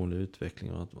med personlig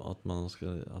utveckling. Och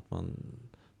att man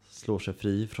slår sig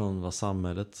fri från vad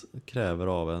samhället kräver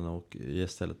av en. Och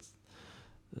istället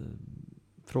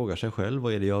frågar sig själv,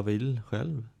 vad är det jag vill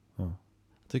själv? Jag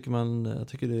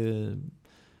tycker det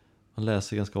man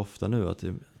läser ganska ofta nu att det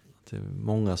är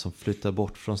många som flyttar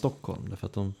bort från Stockholm. Därför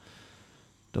att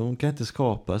de kan inte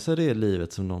skapa sig det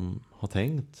livet som de har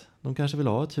tänkt. De kanske vill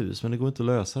ha ett hus, men det går inte att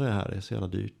lösa det här. Det är så jävla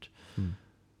dyrt.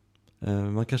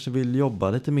 Man kanske vill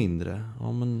jobba lite mindre.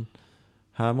 Ja, men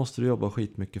här måste du jobba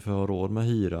skitmycket för att ha råd med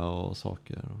hyra och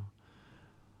saker.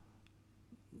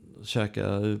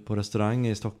 Käka på restaurang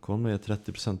i Stockholm är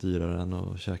 30% dyrare än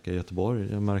att käka i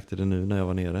Göteborg. Jag märkte det nu när jag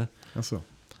var nere. Alltså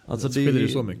det spelar det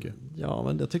så mycket? Ja,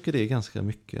 men jag tycker det är ganska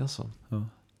mycket alltså. Ja.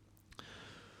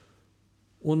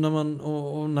 Och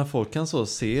när folk kan så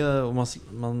se och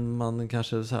man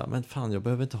kanske så här, men fan, jag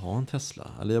behöver inte ha en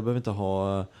Tesla eller jag behöver inte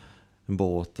ha en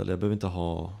båt eller jag behöver inte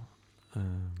ha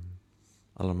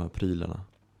alla de här prylarna.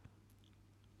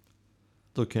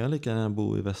 Då kan jag lika gärna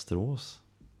bo i Västerås.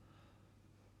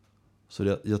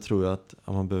 Så jag tror att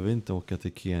man behöver inte åka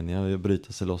till Kenya och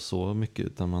bryta sig loss så mycket.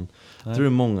 Utan jag Nej. tror det är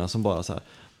många som bara så här,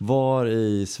 var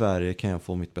i Sverige kan jag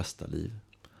få mitt bästa liv?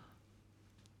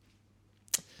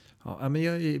 Ja, men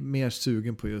jag är mer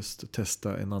sugen på just att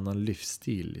testa en annan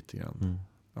livsstil lite grann. Mm.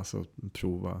 Alltså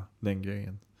prova den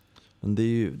grejen. Men det är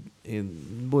ju,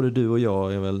 både du och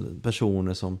jag är väl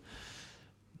personer som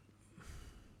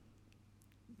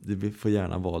det får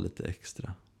gärna vara lite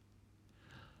extra.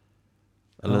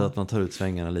 Eller Ja. att man tar ut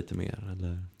svängarna lite mer.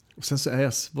 Eller? Och sen så är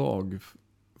jag svag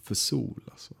för sol.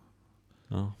 Alltså.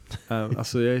 Ja.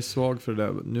 Alltså jag är svag för det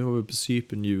där. Nu var vi på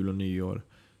Cypern jul och nyår. Det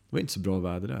var inte så bra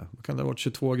väder där. Kan det ha varit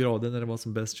 22 grader när det var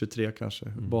som bäst, 23 kanske.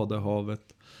 Bada i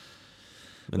havet.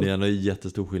 Men det är ändå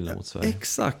jättestor skillnad mot Sverige.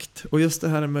 Exakt. Och just det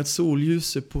här med ett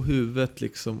solljus på huvudet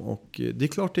liksom. Och det är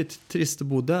klart det är trist att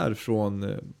bo där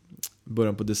från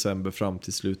början på december fram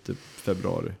till slutet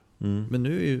februari. Mm. Men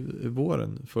nu är ju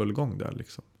våren full gång där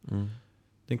liksom. Mm.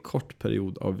 Det är en kort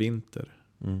period av vinter.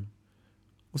 Mm.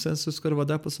 Och sen så ska det vara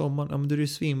där på sommaren. Ja, men det är ju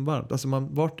svinvarmt. Alltså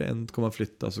vart det än kommer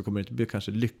flytta så kommer det inte bli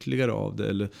kanske lyckligare av det.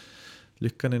 Eller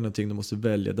lyckan är någonting du måste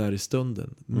välja där i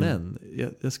stunden. Men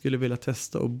jag skulle vilja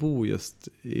testa att bo just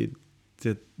i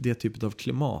det typet av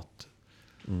klimat.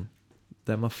 Mm.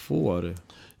 Där man får...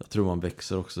 Jag tror man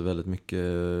växer också väldigt mycket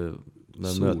med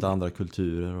att Sol. möta andra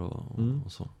kulturer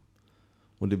och så.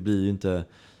 Och det blir ju inte,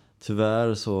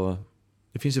 tyvärr så...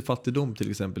 Det finns ju fattigdom till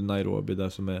exempel i Nairobi där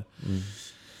som är...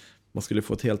 Man skulle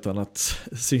få ett helt annat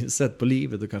synsätt på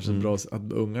livet och kanske bra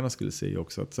att ungarna skulle se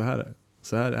också att så här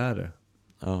är det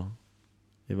Ja.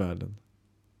 i världen.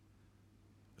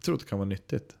 Jag tror att det kan vara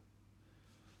nyttigt.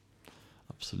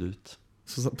 Absolut.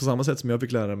 Så på samma sätt som jag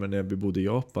fick lära mig när vi bodde i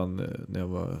Japan när jag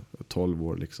var 12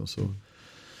 år liksom,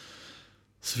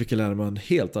 så fick jag lära mig en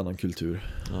helt annan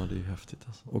kultur. Ja, det är ju häftigt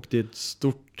alltså. Och det är ett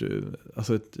stort,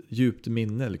 alltså ett djupt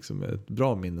minne liksom, ett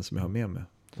bra minne som jag har med mig.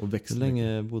 Och växte Hur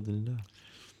länge bodde ni där?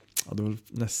 Ja, det var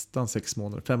nästan 6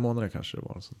 månader, 5 månader kanske det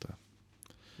var något sånt där.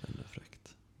 Eller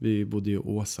fräckt. Vi bodde i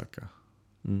Osaka.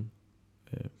 Mm.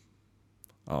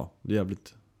 Ja, det är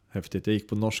jävligt häftigt. Jag gick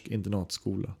på norsk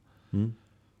internatskola Mm.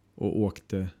 och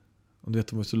åkte, och du vet,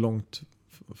 de var så långt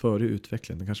före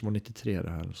utvecklingen. Det kanske var 93 det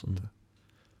här och sånt där.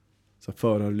 Så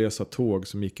förarlösa tåg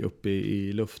som gick upp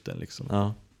i luften liksom.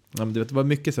 Ja. Ja, men du vet, det var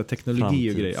mycket så här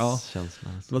teknologi och grejer. Ja,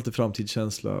 Framtidskänsla. det var lite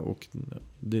framtidskänsla och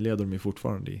det leder de ju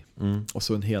fortfarande i. Mm. Och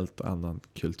så en helt annan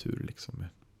kultur liksom.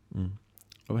 Mm.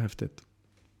 Det var häftigt.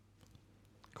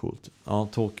 Coolt. Ja,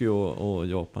 Tokyo och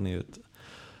Japan är ju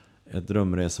ett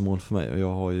drömresemål för mig. Och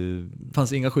jag har ju... Det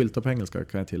fanns inga skyltar på engelska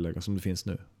kan jag tillägga som det finns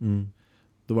nu.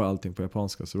 Då var allting på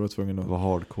japanska så du var tvungen Det att var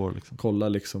hardcore liksom. kolla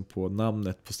liksom på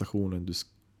namnet på stationen du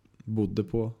bodde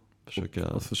på.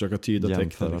 Och försöka tyda texten.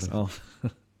 jämföra Liksom. Ja.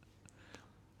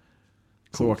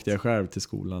 Så åkte jag själv till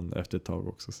skolan efter ett tag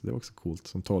också. Så det var också coolt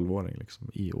som 12-åring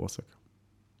liksom, i Osaka.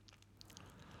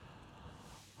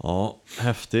 Ja,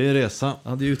 häftig resa.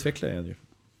 Ja, det utvecklar jag ju.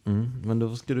 Men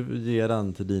då ska du ge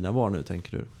den till dina barn nu,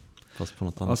 tänker du? Fast på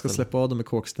något annat Jag ska ställe. släppa av dem i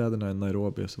kåkstäderna i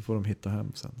Nairobi så får de hitta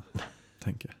hem sen.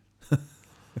 Tänker jag.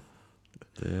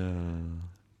 Det är...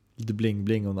 Lite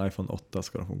bling-bling och en iPhone 8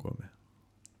 ska de få gå med.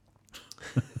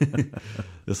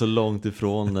 Det är så långt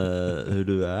ifrån hur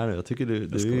du är. Jag tycker du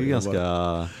är ju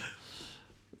ganska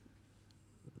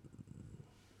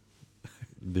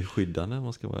beskyddande, om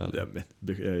man ska vara ärlig. Ja, men,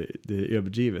 det är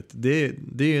överdrivet.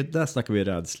 Där snackar vi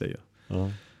rädsla ju.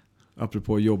 Ja.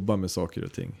 Apropå att jobba med saker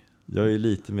och ting. Jag är ju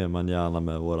lite mer manjana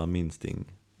med våra minsting.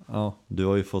 Ja. Du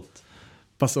har ju fått...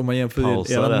 Fast om man jämför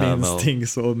Pausa det här era med minsting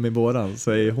så med våran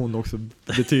så är hon också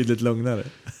betydligt lugnare.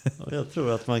 Ja, jag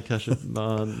tror att man kanske...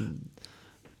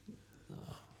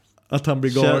 Att han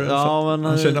blir galen. Ja, men,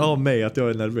 han känner av mig att jag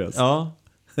är nervös. Ja,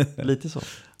 lite så.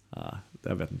 Ja,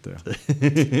 det vet inte jag.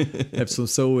 Eftersom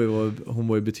Zoe hon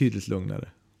var ju betydligt lugnare.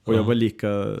 Och jag var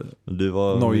lika du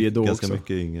var nojig då ganska också.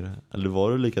 mycket yngre. Eller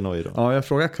var du lika nojig då? Ja, jag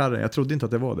frågade Karin. Jag trodde inte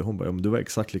att det var det. Hon bara, ja, men du var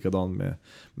exakt likadan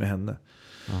med henne.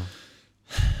 Ja.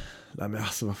 Nej men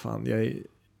alltså vad fan.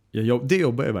 Det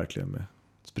jobbar jag verkligen med.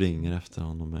 Springer efter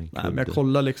honom med en Nej, men jag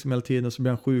kollar liksom hela tiden så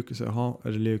blir han sjuk och säger, jaha,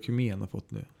 är det leukemi han har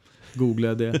fått nu?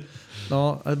 Googlade jag det.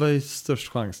 Ja, det var ju störst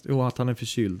chans. Jo, att han är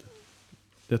förkyld.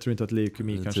 Jag tror inte att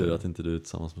leukemi det kanske... tur att inte du är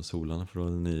tillsammans med Solan, för då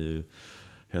hade ni ju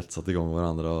helt satt igång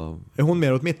varandra. Och... Är hon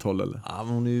mer åt mitt håll eller? Ja,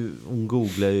 men hon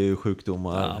googlar ju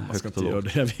sjukdomar. Ja, man ska inte göra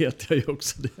det. Jag vet ju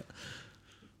också det.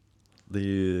 Det är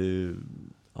ju...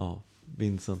 Ja,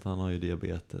 Vincent han har ju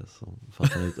diabetes. För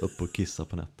att han är inte upp och kissar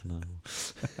på nätterna.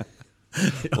 Ja.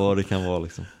 Vad det kan vara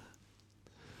liksom.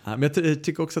 Ja, men jag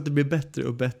tycker också att det blir bättre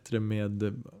och bättre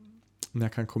med när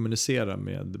jag kan kommunicera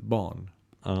med barn.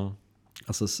 Ja.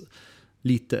 Alltså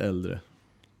lite äldre.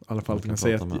 alla fall Man kan kan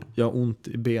säga prata att med. jag har ont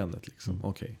i benet liksom. Mm.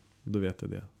 Okej, då vet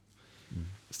jag det. Mm.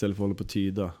 Istället för att hålla på och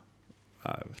tyda.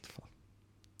 Nej, jag vet fan.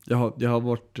 Jag har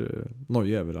varit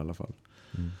nöjd över det i alla fall.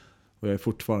 Mm. Och jag är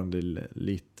fortfarande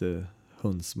lite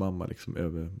hundsmamma liksom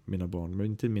över mina barn. Men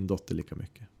inte min dotter lika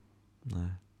mycket.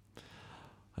 Nej.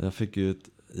 Jag fick ju ett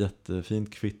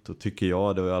jättefint kvitto, tycker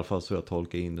jag. Det var i alla fall så jag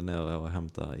tolkade in det när jag var och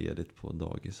hämtade Edith på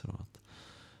dagis. Att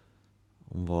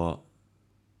hon var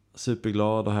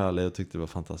superglad och härlig och tyckte det var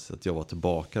fantastiskt att jag var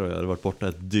tillbaka. Och jag hade varit borta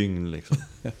ett dygn liksom.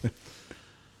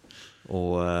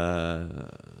 Och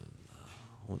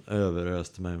hon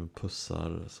överöste mig med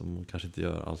pussar som hon kanske inte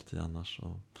gör alltid annars.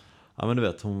 Och, ja, men du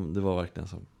vet, det var verkligen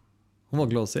så. Hon var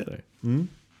glad att se dig. Mm.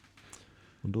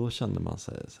 Och då kände man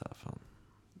sig så här, fan,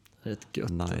 Rätt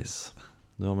gött. nice.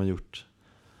 Nu har man gjort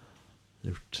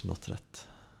något rätt.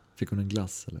 Fick hon en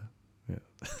glass eller?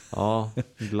 Ja,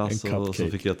 glass En och så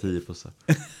cupcake. fick jag 10 pussar.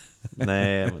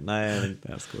 nej,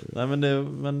 Jag skojar. nej,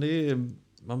 men det är,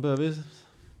 man behöver ju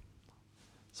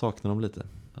sakna dem lite.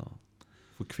 Ja.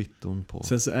 Få kvitton på.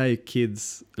 Sen så är ju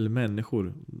kids, eller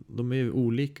människor, de är ju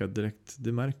olika direkt,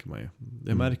 det märker man ju.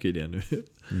 Jag märker ju det nu.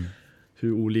 Mm.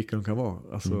 Hur olika de kan vara.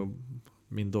 Alltså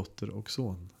min dotter och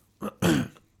son.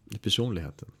 I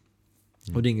personligheten.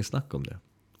 Och det är inget snack om det.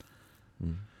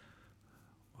 Mm.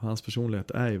 Och hans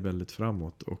personlighet är ju väldigt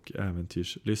framåt och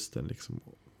äventyrslysten liksom.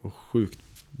 Och sjukt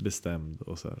bestämd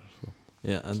och så här. Så.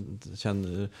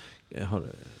 Ja,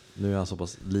 nu är han så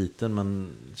pass liten, men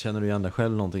känner du igen dig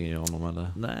själv någonting i honom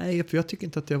eller? Nej, för jag tycker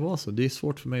inte att jag var så. Det är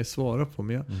svårt för mig att svara på.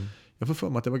 Men jag får för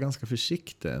mig att jag var ganska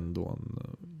försiktig ändå.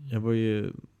 Jag var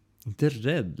ju inte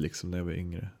rädd liksom när jag var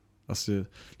yngre. Alltså, du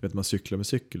vet, man cyklar med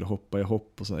cykel och hoppar i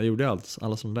hopp och så. Jag gjorde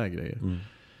alla sådana där grejer. Mm.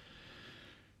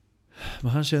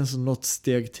 Men han känns som något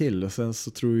steg till. Och sen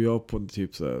så tror jag på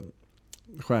typ så här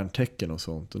stjärntecken och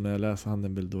sånt. Och när jag läser han är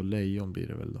väl då lejon blir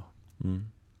det väl då. Mm.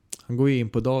 Han går ju in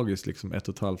på dagis liksom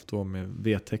 1,5 år med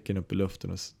V-tecken upp i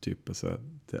luften och så typ så här,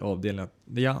 till avdelningen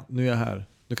att ja, nu är jag här.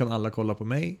 Nu kan alla kolla på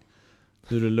mig.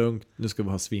 Nu är det lugnt. Nu ska vi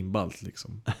ha svinballt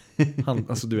liksom.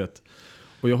 Alltså du vet.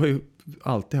 Och jag har ju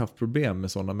alltid haft problem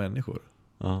med sådana människor.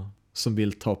 Ja. Som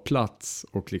vill ta plats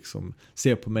och liksom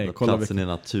se på mig. Kolla Platsen är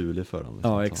naturlig för dem.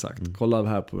 Liksom. Ja, exakt. Kolla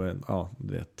här på en. Ja,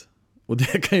 du vet. Och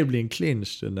det kan ju bli en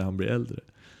clinch när han blir äldre.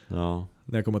 Ja.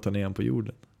 När jag kommer ta ner honom på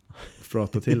jorden.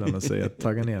 Prata till honom och säga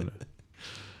tagga ner nu.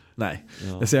 Nej.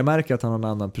 Ja. Alltså jag märker att han har en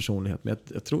annan personlighet. Men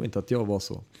jag tror inte att jag var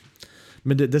så.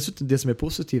 Men dessutom det som är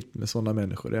positivt med sådana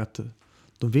människor är att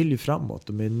de vill ju framåt.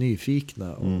 De är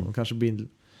nyfikna. Och de kanske blir,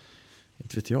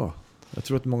 inte vet jag. Jag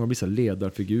tror att många blir så här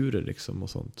ledarfigurer liksom och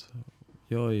sånt.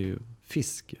 Jag är ju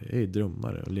fisk. Jag är ju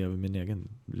drömmare och lever min egen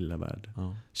lilla värld.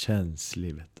 Ja.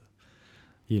 Känslig, vet du.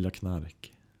 Gillar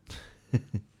knark.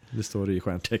 Det står det i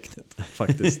stjärntecknet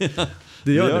faktiskt.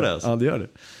 Det gör det. Alltså. Ja, det gör det.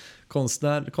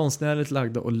 Konstnärligt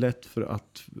lagda och lätt för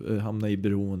att hamna i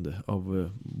beroende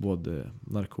av både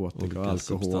narkotika Olika och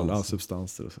alkohol, substanser.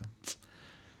 substanser och så.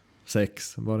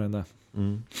 Sex, vad det än är.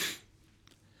 Mm.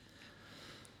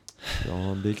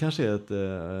 Ja, det kanske är ett...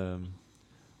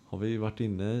 har vi varit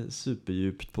inne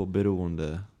superdjupt på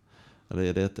beroende? Eller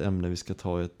är det ett ämne vi ska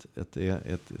ta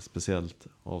ett speciellt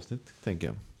avsnitt, tänker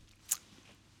jag?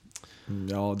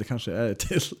 Ja, det kanske är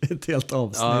ett helt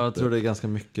avsnitt. Ja, jag tror det är ganska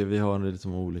mycket. Vi har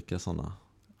liksom olika sådana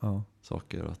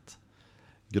saker att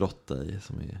grotta i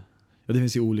som är... Ja, det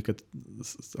finns ju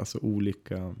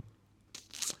olika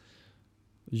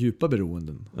djupa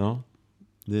beroenden. Ja,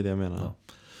 det är det jag menar. Ja.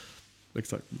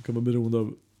 Exakt. Du kan vara beroende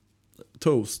av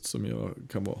toast som jag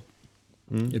kan vara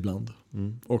ibland.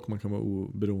 Mm. Och man kan vara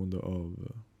beroende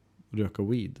av röka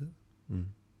weed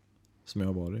som jag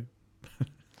har varit.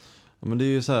 Ja, men det är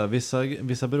ju så här,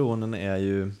 vissa beroenden är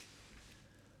ju...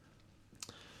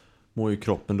 mår ju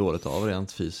kroppen dåligt av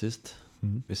rent fysiskt.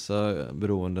 Vissa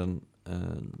beroenden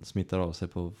smittar av sig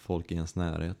på folk i ens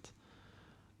närhet.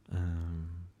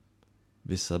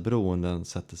 Vissa beroenden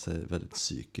sätter sig väldigt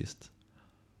psykiskt.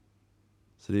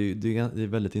 Så det är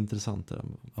väldigt intressant det där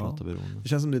med att prata beroende. Det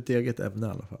känns som det är ett eget ämne i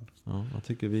alla fall. Ja, jag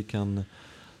tycker vi kan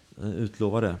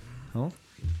utlova det. Ja.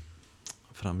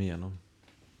 Fram igenom.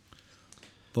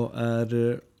 Vad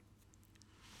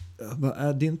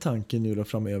är din tanke nu då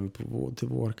framöver till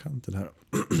vårkanten här?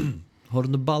 Har du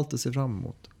något ballt att se fram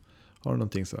emot? Har du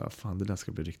någonting så här, fan det där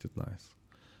ska bli riktigt nice?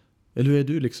 Eller hur är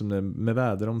du liksom med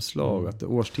väderomslag? Att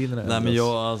årstiderna ändras? Nej, men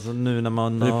alltså nu när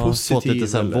man är har positiv, fått lite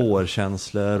så här eller?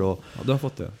 Vårkänslor och Ja, du har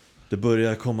fått det. det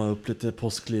börjar komma upp lite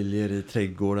påskliljor i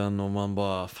trädgården och man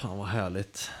bara, fan vad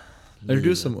härligt. Är det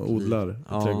du som odlar i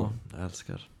trädgården? Ja, jag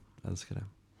älskar det.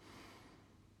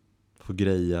 Få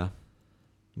greja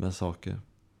med saker.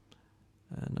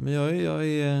 Nej, men jag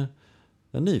är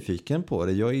nyfiken på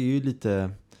det. Jag är ju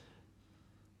lite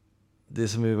det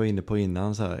som vi var inne på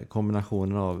innan, så här,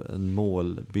 kombinationen av en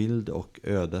målbild och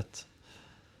ödet.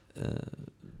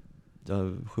 Jag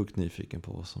är sjukt nyfiken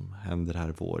på vad som händer här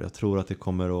i vår. Jag tror att det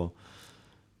kommer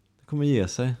ge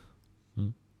sig.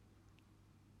 Mm.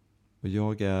 Och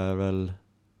jag är väl...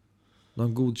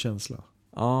 Någon god känsla.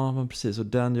 Ja, men precis. Och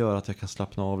den gör att jag kan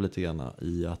slappna av lite grann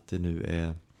i att det nu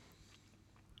är...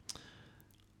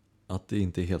 Att det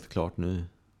inte är helt klart nu.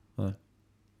 Nej.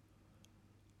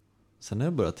 Sen har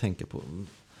jag börjat tänka på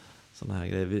sådana här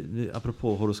grejer.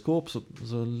 Apropå horoskop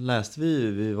så läste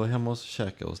vi var hemma och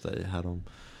käkade hos dig här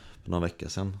för några veckor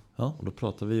sedan. Ja. Och då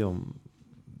pratade vi om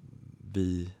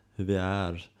hur vi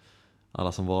är,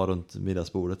 alla som var runt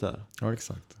middagsbordet där. Ja,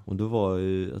 exakt. Och då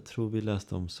jag tror vi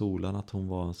läste om Solan, att hon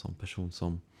var en sån person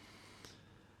som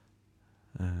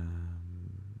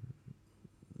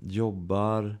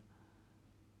jobbar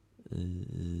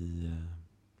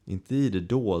inte i det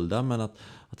dolda, men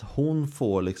att hon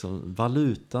får liksom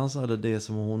valutans, eller det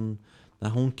som hon, när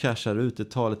hon cashar ut, det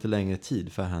tar lite längre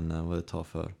tid för henne än vad det tar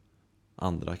för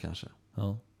andra kanske.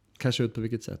 Ja. Casha ut på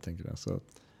vilket sätt tänker du? Så...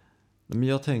 Men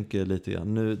jag tänker lite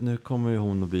grann, nu kommer ju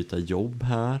hon att byta jobb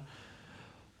här,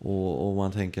 och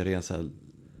man tänker rent så här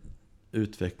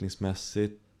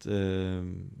utvecklingsmässigt,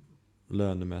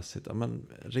 lönemässigt, ja, men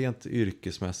rent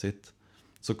yrkesmässigt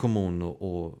så kommer hon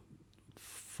att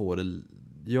få det.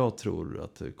 Jag tror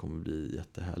att det kommer bli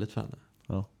jättehärligt för henne.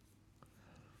 Ja.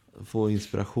 Få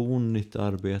inspiration, nytt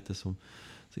arbete som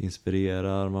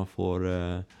inspirerar. Man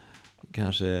får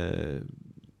kanske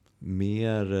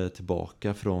mer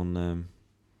tillbaka från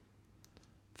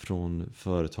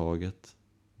företaget.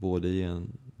 Både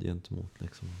gentemot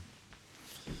liksom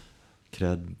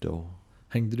cred och...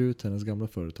 Hängde du ut hennes gamla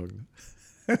företag nu?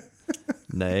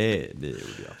 Nej, det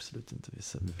gjorde jag absolut inte.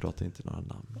 Vi pratar inte några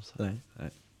namn. Så. Nej.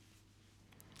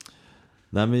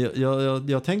 Nej, men jag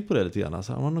har tänkt på det lite grann.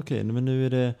 Alltså, men okej, men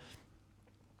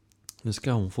nu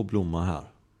ska hon få blomma här.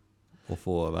 Och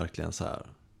få verkligen så här.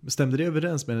 Stämde det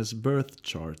överens med hennes birth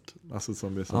chart? Alltså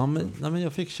som vi sa. Ja, men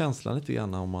jag fick känslan lite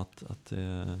grann om att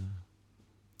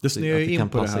det snöar ju in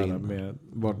på det här in. med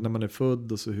när man är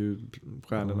född och så hur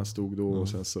stjärnorna stod då. Och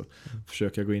sen så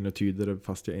försöker jag gå in och tyda det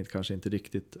fast jag kanske inte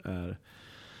riktigt är...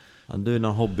 Ja, du är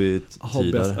någon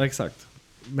hobbytydare. Ja, exakt.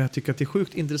 Men jag tycker att det är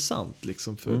sjukt intressant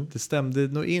liksom, för det stämde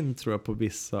nog in tror jag på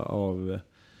vissa av...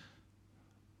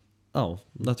 Ja,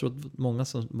 jag tror att många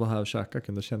som var här och käkade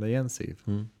kunde känna igen sig.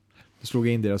 Jag slog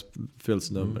in deras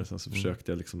födelsenummer, sen så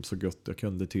försökte jag liksom så gott jag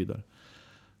kunde tyda.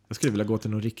 Jag skulle vilja gå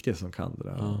till någon riktig som kan det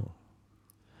där. Ja.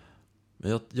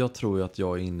 Men jag tror ju att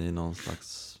jag är inne i någon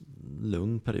slags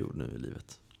lugn period nu i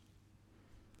livet.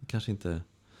 Det kanske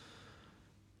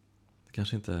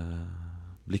inte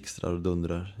blixtrar och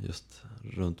dundrar just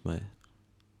runt mig.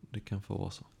 Det kan få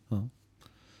vara så. Ja.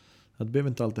 Det behöver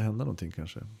inte alltid hända någonting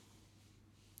kanske.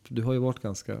 För du har ju varit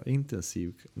ganska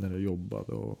intensiv när du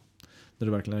jobbade och när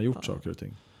du verkligen har gjort saker och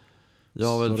ting. Jag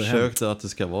har väl försökt hänt? att det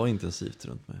ska vara intensivt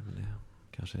runt mig, men det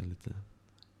kanske är lite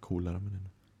coolare med det nu.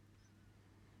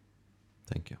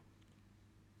 Tänker jag.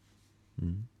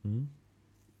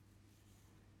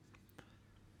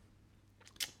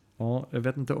 Ja, jag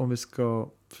vet inte om vi ska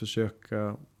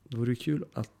försöka... Det vore kul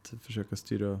att försöka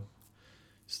styra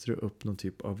upp någon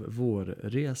typ av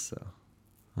vårresa.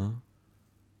 Ja.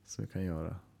 Som vi kan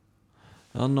göra.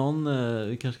 Ja,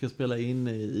 vi kanske ska spela in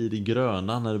i det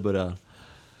gröna när det börjar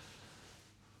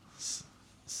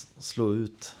slå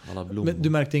ut alla blommor. Men du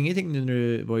märkte ingenting nu när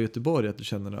du var i Göteborg att du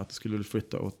kände att du skulle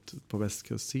flytta på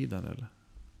västkustsidan eller?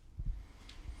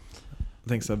 Jag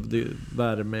tänkte så här, det är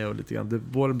värme och lite grann.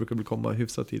 Våren brukar väl komma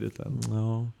hyfsat tidigt än.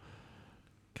 Ja,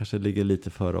 kanske ligger lite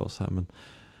före oss här. Men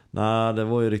nej, det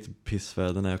var ju riktigt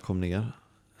pissväder när jag kom ner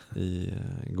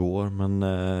igår.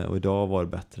 Och idag var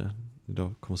det bättre.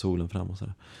 Idag kom solen fram och så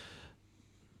där.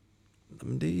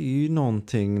 Men det är ju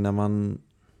någonting när man...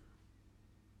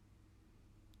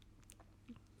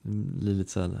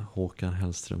 Lite så här Håkan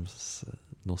Hellströms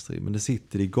nostalgi. Men det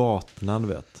sitter i gatorna, du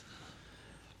vet.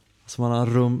 Så man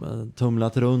har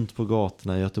tumlat runt på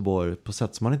gatorna i Göteborg på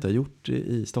sätt som man inte har gjort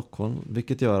i Stockholm.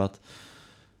 Vilket gör att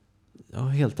jag har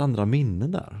helt andra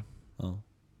minnen där. Ja.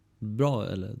 Bra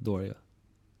eller dåliga?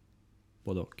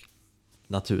 Både och.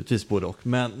 Naturligtvis både och.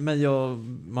 Men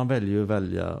man väljer ju att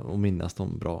välja och minnas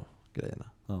de bra grejerna.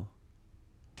 Ja.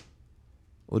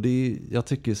 Och jag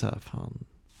tycker så här, fan.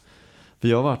 För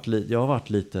jag har varit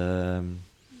lite...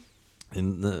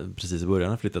 Precis i början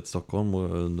när jag flyttade till Stockholm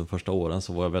och under de första åren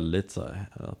så var jag väldigt så här,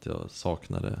 att jag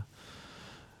saknade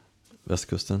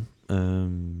västkusten.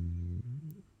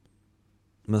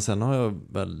 Men sen har jag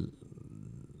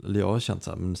jag har känt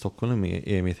så här, men Stockholm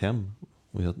är mitt hem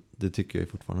och det tycker jag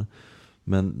fortfarande.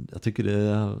 Men jag tycker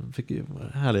jag fick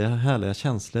härliga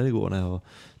känslor igår när jag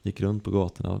gick runt på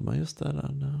gatorna. Men just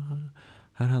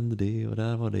här hände det och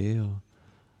där var det. Och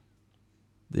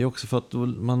det är också för att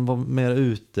man var mer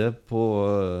ute på...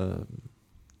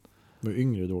 Man var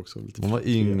yngre då också. Man var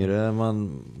yngre,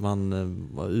 man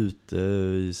var ute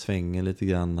i svängen lite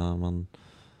grann. Man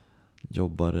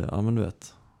jobbade, ja men du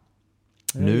vet.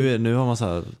 Nu har man så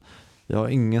här... Jag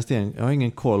har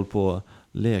ingen koll på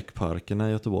lekparkerna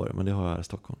i Göteborg, men det har jag här i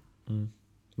Stockholm. Mm.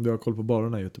 Du har koll på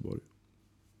barerna i Göteborg?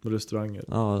 Och restauranger?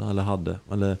 Ja, eller hade.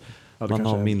 Eller man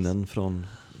har minnen från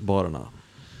barerna.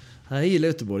 Jag gillar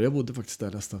Göteborg. Jag bodde faktiskt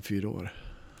där nästan 4 år.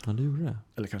 Ja, du gjorde det.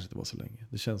 Eller kanske inte var så länge.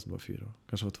 Det känns som det var 4 år.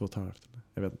 Kanske var 2,5.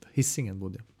 Jag vet inte. Hisingen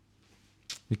bodde jag.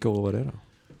 Vilka år var det då?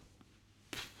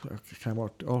 Jag kan ha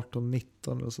varit 18,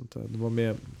 19 eller sånt där. Det var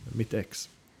med mitt ex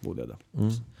bodde jag där.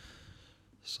 Mm.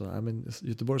 Så men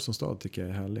Göteborg som stad tycker jag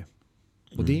är härlig.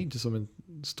 Och det är inte som en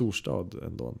storstad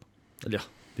ändå. Eller ja,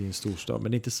 det är en storstad,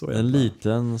 men det är inte så. En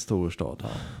liten storstad.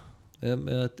 Ja.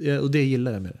 Och det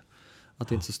gillar jag med det. Att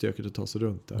det inte är så stökigt att ta sig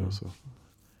runt där. Och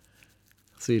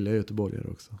så gillar jag göteborgare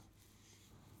också.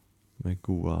 Med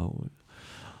goa.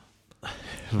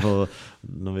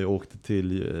 När vi åkte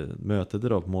till mötet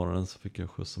idag på morgonen så fick jag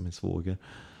skjuts av min svåger.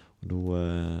 Och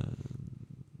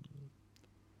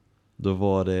då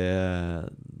var det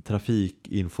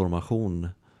trafikinformation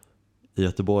i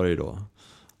Göteborg då.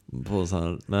 På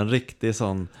med en riktig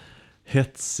sån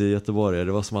hetsig göteborgare.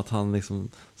 Det var som att han liksom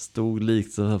stod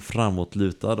likt så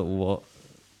framåtlutad och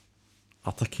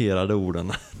attackerade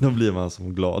orden. Då blir man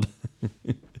som glad.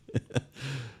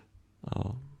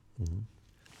 Ja. Mm.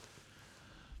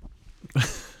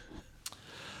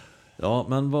 Ja,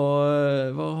 men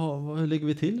hur ligger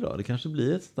vi till då? Det kanske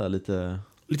blir ett sådär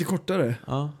lite kortare.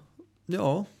 Ja.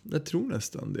 Ja, jag tror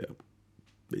nästan det.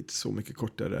 Lite så mycket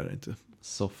kortare är det inte.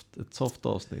 Ett soft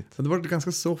avsnitt. Det var ett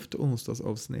ganska soft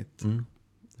onsdagsavsnitt. Mm.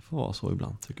 Det får vara så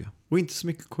ibland tycker jag. Och inte så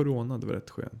mycket corona, det var rätt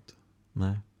skönt.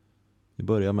 Nej. Vi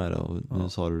börjar med det och nu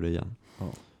sa du det igen.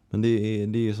 Ja. Men det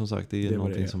är som sagt, det är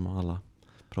någonting som alla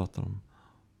pratar om.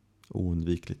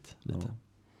 Oundvikligt lite. Ja.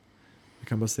 Jag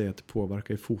kan bara säga att det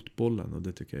påverkar i fotbollen och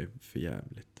det tycker jag är för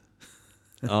jävligt.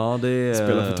 Ja, det är...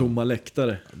 Spela för tomma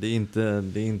läktare. Det är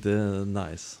inte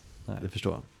nice. Nej. Det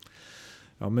förstår jag.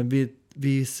 Ja, men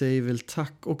vi säger väl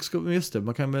tack. Och just det,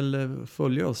 man kan väl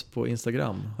följa oss på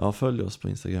Instagram. Ja, följ oss på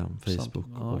Instagram, Facebook.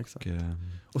 Ja,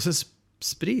 och sen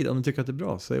sprid om ni tycker att det är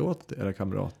bra. Säg åt era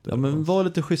kamrater. Ja, men var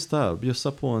lite schyssta här.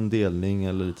 Bjussa på en delning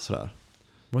eller lite sådär.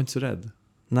 Var inte så rädd.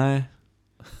 Nej.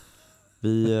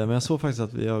 Men jag såg faktiskt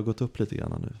att vi har gått upp lite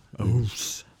grann nu.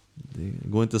 Det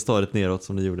går inte stadigt neråt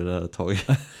som det gjorde där ett tag.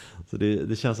 Så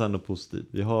det känns ändå positivt.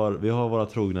 Vi har våra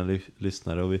trogna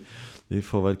lyssnare och vi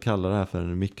får väl kalla det här för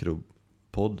en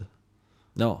mikropodd.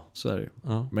 Ja, så är det ju.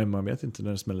 Ja. Men man vet inte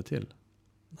när det smäller till.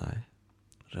 Nej.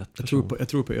 Jag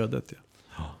tror på ödet.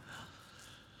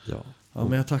 Ja,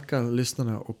 men jag tackar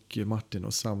lyssnarna och Martin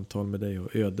och samtal med dig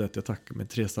och ödet. Jag tackar med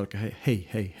 3 starka hej.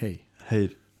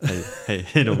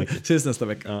 Hej då Micke. Ses nästa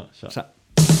vecka. Ja, tja.